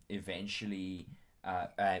eventually,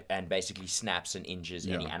 and basically snaps and injures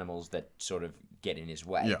any animals that sort of get in his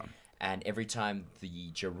way. Yeah. And every time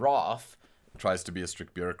the giraffe tries to be a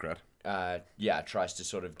strict bureaucrat. Tries to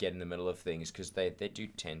sort of get in the middle of things because they do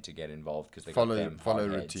tend to get involved because they follow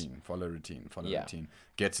routine,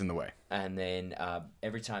 gets in the way. And then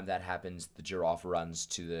every time that happens, the giraffe runs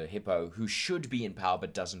to the hippo, who should be in power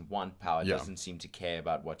but doesn't want power, doesn't seem to care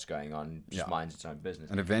about what's going on, just minds its own business.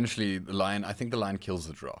 And eventually, the lion kills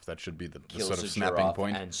the giraffe. That should be the sort of snapping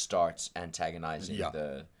point. And starts antagonizing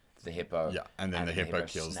the hippo. Yeah, and then the hippo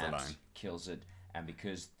kills the lion. Kills it. And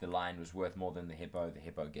because the lion was worth more than the hippo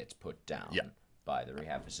gets put down by the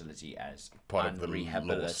rehab facility as part of the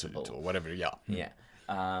lawsuit or whatever. Yeah. Yeah.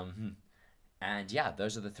 And yeah,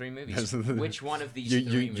 those are the three movies. Those are the- Which one of these You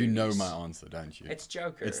three movies? you know my answer, don't you? It's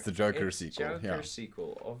Joker. It's the Joker It's sequel, Joker yeah.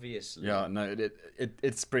 sequel, obviously. Yeah, no,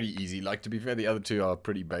 it's pretty easy. Like, to be fair, the other two are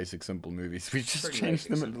pretty basic, simple movies. We just Pretty changed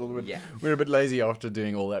basic, them a little bit. yeah. We're a bit lazy after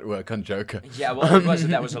doing all that work on Joker. Yeah, well,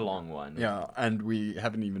 that was a long one. Yeah, and we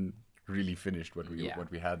haven't even really finished what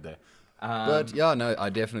we had there. Um, But yeah, no,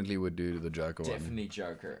 I definitely would do the Joker one. Definitely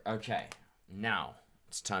Joker. Okay, now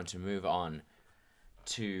it's time to move on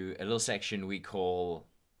to a little section we call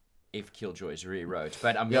If Killjoys Rewrote.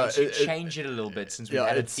 But I'm going to change it a little bit since we Yeah,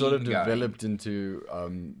 had a it's sort of theme going. developed into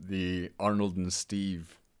the Arnold and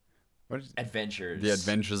Steve. What is it? Adventures. The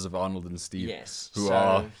Adventures of Arnold and Steve. Yes, Who so-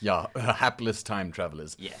 are hapless time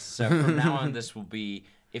travelers. Yes, so from now on this will be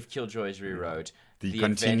If Killjoys Rewrote. The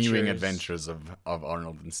continuing adventures of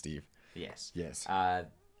Arnold and Steve. Yes. Yes.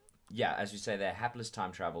 Yeah, as you say, they're hapless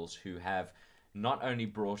time travelers who have not only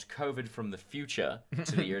brought COVID from the future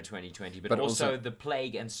to the year 2020, but, also the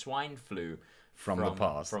plague and swine flu From the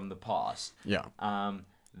past. From the past. Yeah.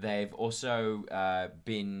 They've also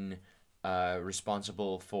been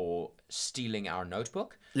responsible for stealing our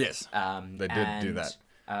notebook. Yes. They did do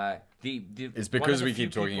that. It's because we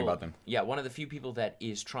keep talking about them. Yeah, one of the few people that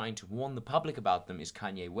is trying to warn the public about them is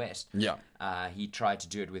Kanye West. Yeah. He tried to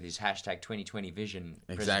do it with his hashtag 2020 Vision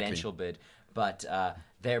Exactly. presidential bid, but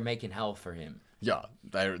they're making hell for him. Yeah,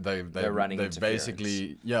 they're running they've interference.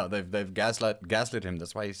 basically they've gaslit him.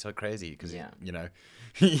 That's why he's so crazy because Yeah.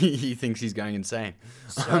 he thinks he's going insane.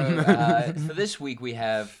 So for this week we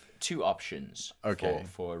have two options Okay.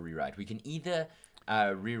 for a rewrite. We can either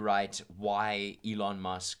rewrite why Elon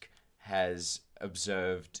Musk has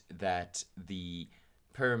observed that the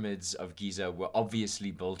pyramids of Giza were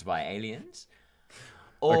obviously built by aliens.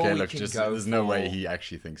 Or Okay, we look, can just go there's no way for- he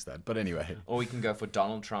actually thinks that. But anyway, Or we can go for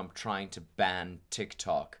Donald Trump trying to ban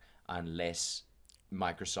TikTok unless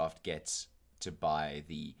Microsoft gets to buy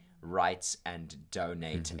the rights and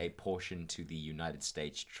donate a portion to the United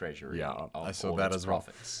States Treasury yeah, of I saw all that its as well.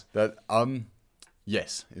 profits. That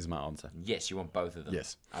yes is my answer. Yes, you want both of them?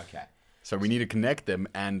 Yes. Okay. So we need to connect them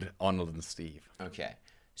and Arnold and Steve. Okay.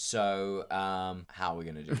 So, how are we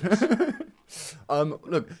going to do this?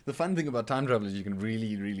 Look, the fun thing about time travel is you can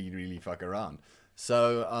really, really, really fuck around.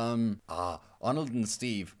 So, Arnold and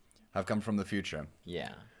Steve have come from the future.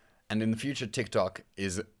 Yeah. And in the future, TikTok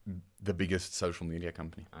is the biggest social media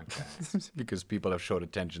company. Okay. Because people have short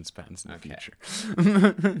attention spans in the Okay.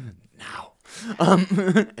 future. Now.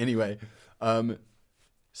 Anyway,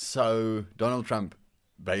 so Donald Trump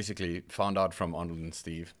basically found out from Arnold and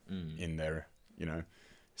Steve in their,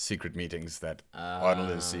 secret meetings that Arnold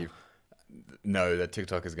and Steve know that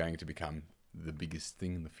TikTok is going to become the biggest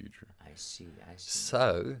thing in the future. I see.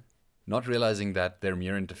 So, not realizing that their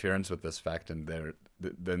mere interference with this fact and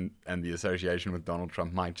the association with Donald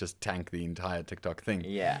Trump might just tank the entire TikTok thing.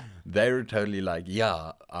 Yeah. They're totally like,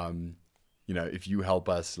 if you help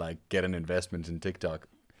us like get an investment in TikTok,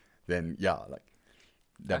 then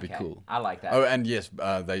that'd be Okay. cool. I like that. Oh, and yes,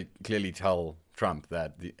 they clearly tell Trump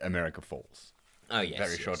that the America falls Oh, yes.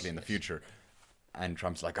 very yes, shortly in the yes. future, and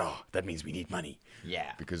Trump's like, oh, that means we need money.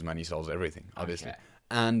 Yeah. Because money solves everything, obviously. Okay.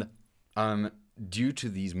 And due to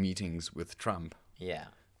these meetings with Trump, Yeah.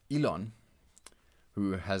 Elon,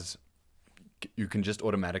 who has, you can just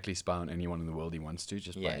automatically spy on anyone in the world he wants to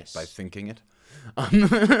just Yes. by thinking it.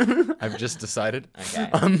 I've just decided.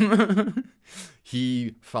 Okay.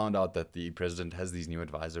 He found out that the president has these new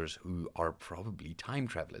advisors who are probably time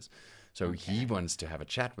travelers. So he wants to have a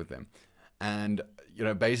chat with them. And,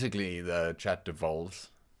 basically the chat devolves.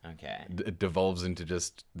 Okay. It devolves into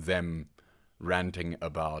just them ranting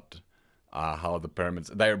about how the pyramids...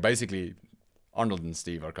 They're basically... Arnold and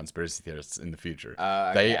Steve are conspiracy theorists in the future.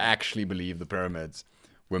 Okay. They actually believe the pyramids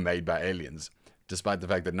were made by aliens, despite the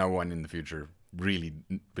fact that no one in the future really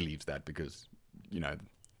believes that because,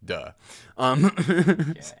 duh.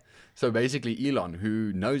 Okay. So basically, Elon,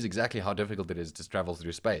 who knows exactly how difficult it is to travel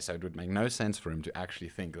through space, so it would make no sense for him to actually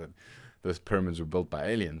think that those pyramids were built by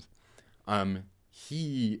aliens.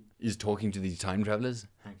 He is talking to these time travelers,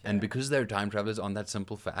 and because they're time travelers on that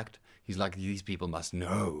simple fact, he's like, these people must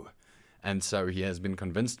know. And so he has been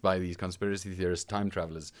convinced by these conspiracy theorist time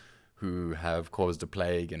travelers who have caused a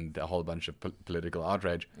plague and a whole bunch of political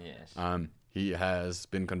outrage. Yes. He has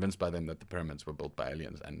been convinced by them that the pyramids were built by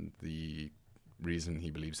aliens, and the reason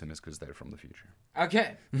he believes them is because they're from the future.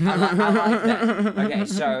 Okay. I like that. Okay,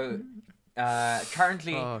 so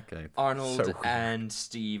currently Okay. Arnold So- and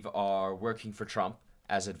Steve are working for Trump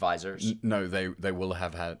as advisors. No, they will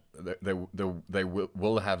have had they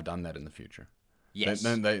will have done that in the future. Yes.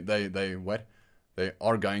 They what? They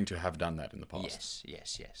are going to have done that in the past.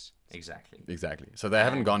 Yes. Exactly. So they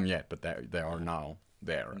haven't gone yet, but they are now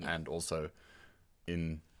there, and also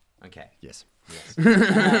in. Okay. Yes.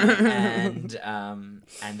 and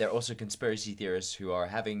there are also conspiracy theorists who are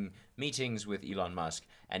having meetings with Elon Musk,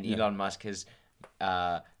 and Elon Musk has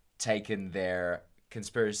taken their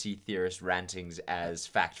conspiracy theorist rantings as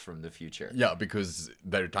fact from the future. Yeah, because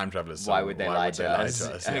they're time travelers. So why would they lie to us?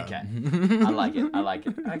 Yeah. Okay. I like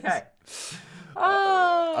it. Okay.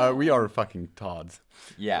 We are fucking tards.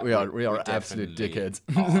 Yeah. We are absolute dickheads.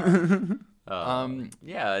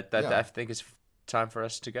 I think it's time for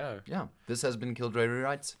us to go. Yeah. This has been Killjoy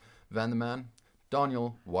Rewrites, Van the Man,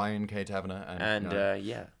 Daniel, YNK Taverner,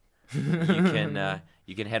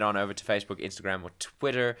 you can head on over to Facebook, Instagram, or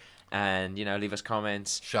Twitter, and leave us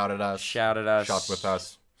comments. Shout at us. Shout with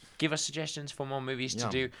us. Give us suggestions for more movies to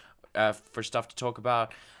do, for stuff to talk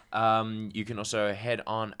about. You can also head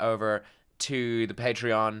on over to the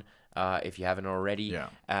Patreon if you haven't already,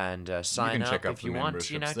 and sign up if you want.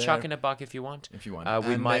 Chuck in a buck if you want.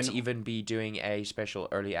 We might even be doing a special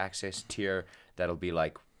early access tier that'll be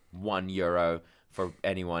like €1 for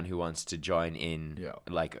anyone who wants to join in,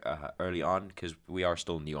 early on, because we are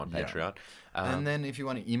still new on Patreon. And then if you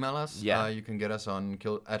want to email us, you can get us on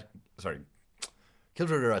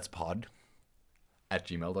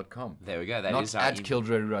killjoyrewritespod@gmail.com. There we go. That Not is our at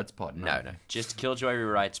killjoyrewritespod. No. Just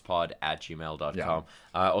killjoyrewritespod@gmail.com.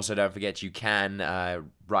 Also, don't forget, you can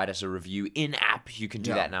write us a review in-app. You can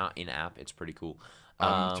do that now in-app. It's pretty cool.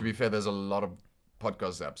 To be fair, there's a lot of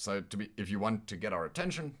podcast apps. So if you want to get our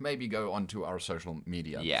attention, maybe go onto our social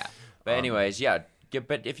media. Yeah. But anyways,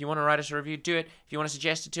 but if you want to write us a review, do it. If you want to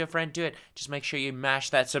suggest it to a friend, do it. Just make sure you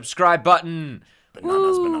mash that subscribe button.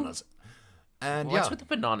 Bananas. And what's with the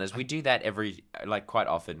bananas? We do that quite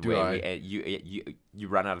often. You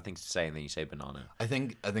run out of things to say and then you say banana. I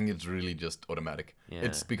think it's really just automatic. Yeah.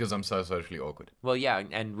 It's because I'm so socially awkward. Well, yeah,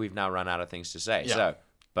 and we've now run out of things to say. Yeah. So,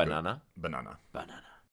 banana. Banana.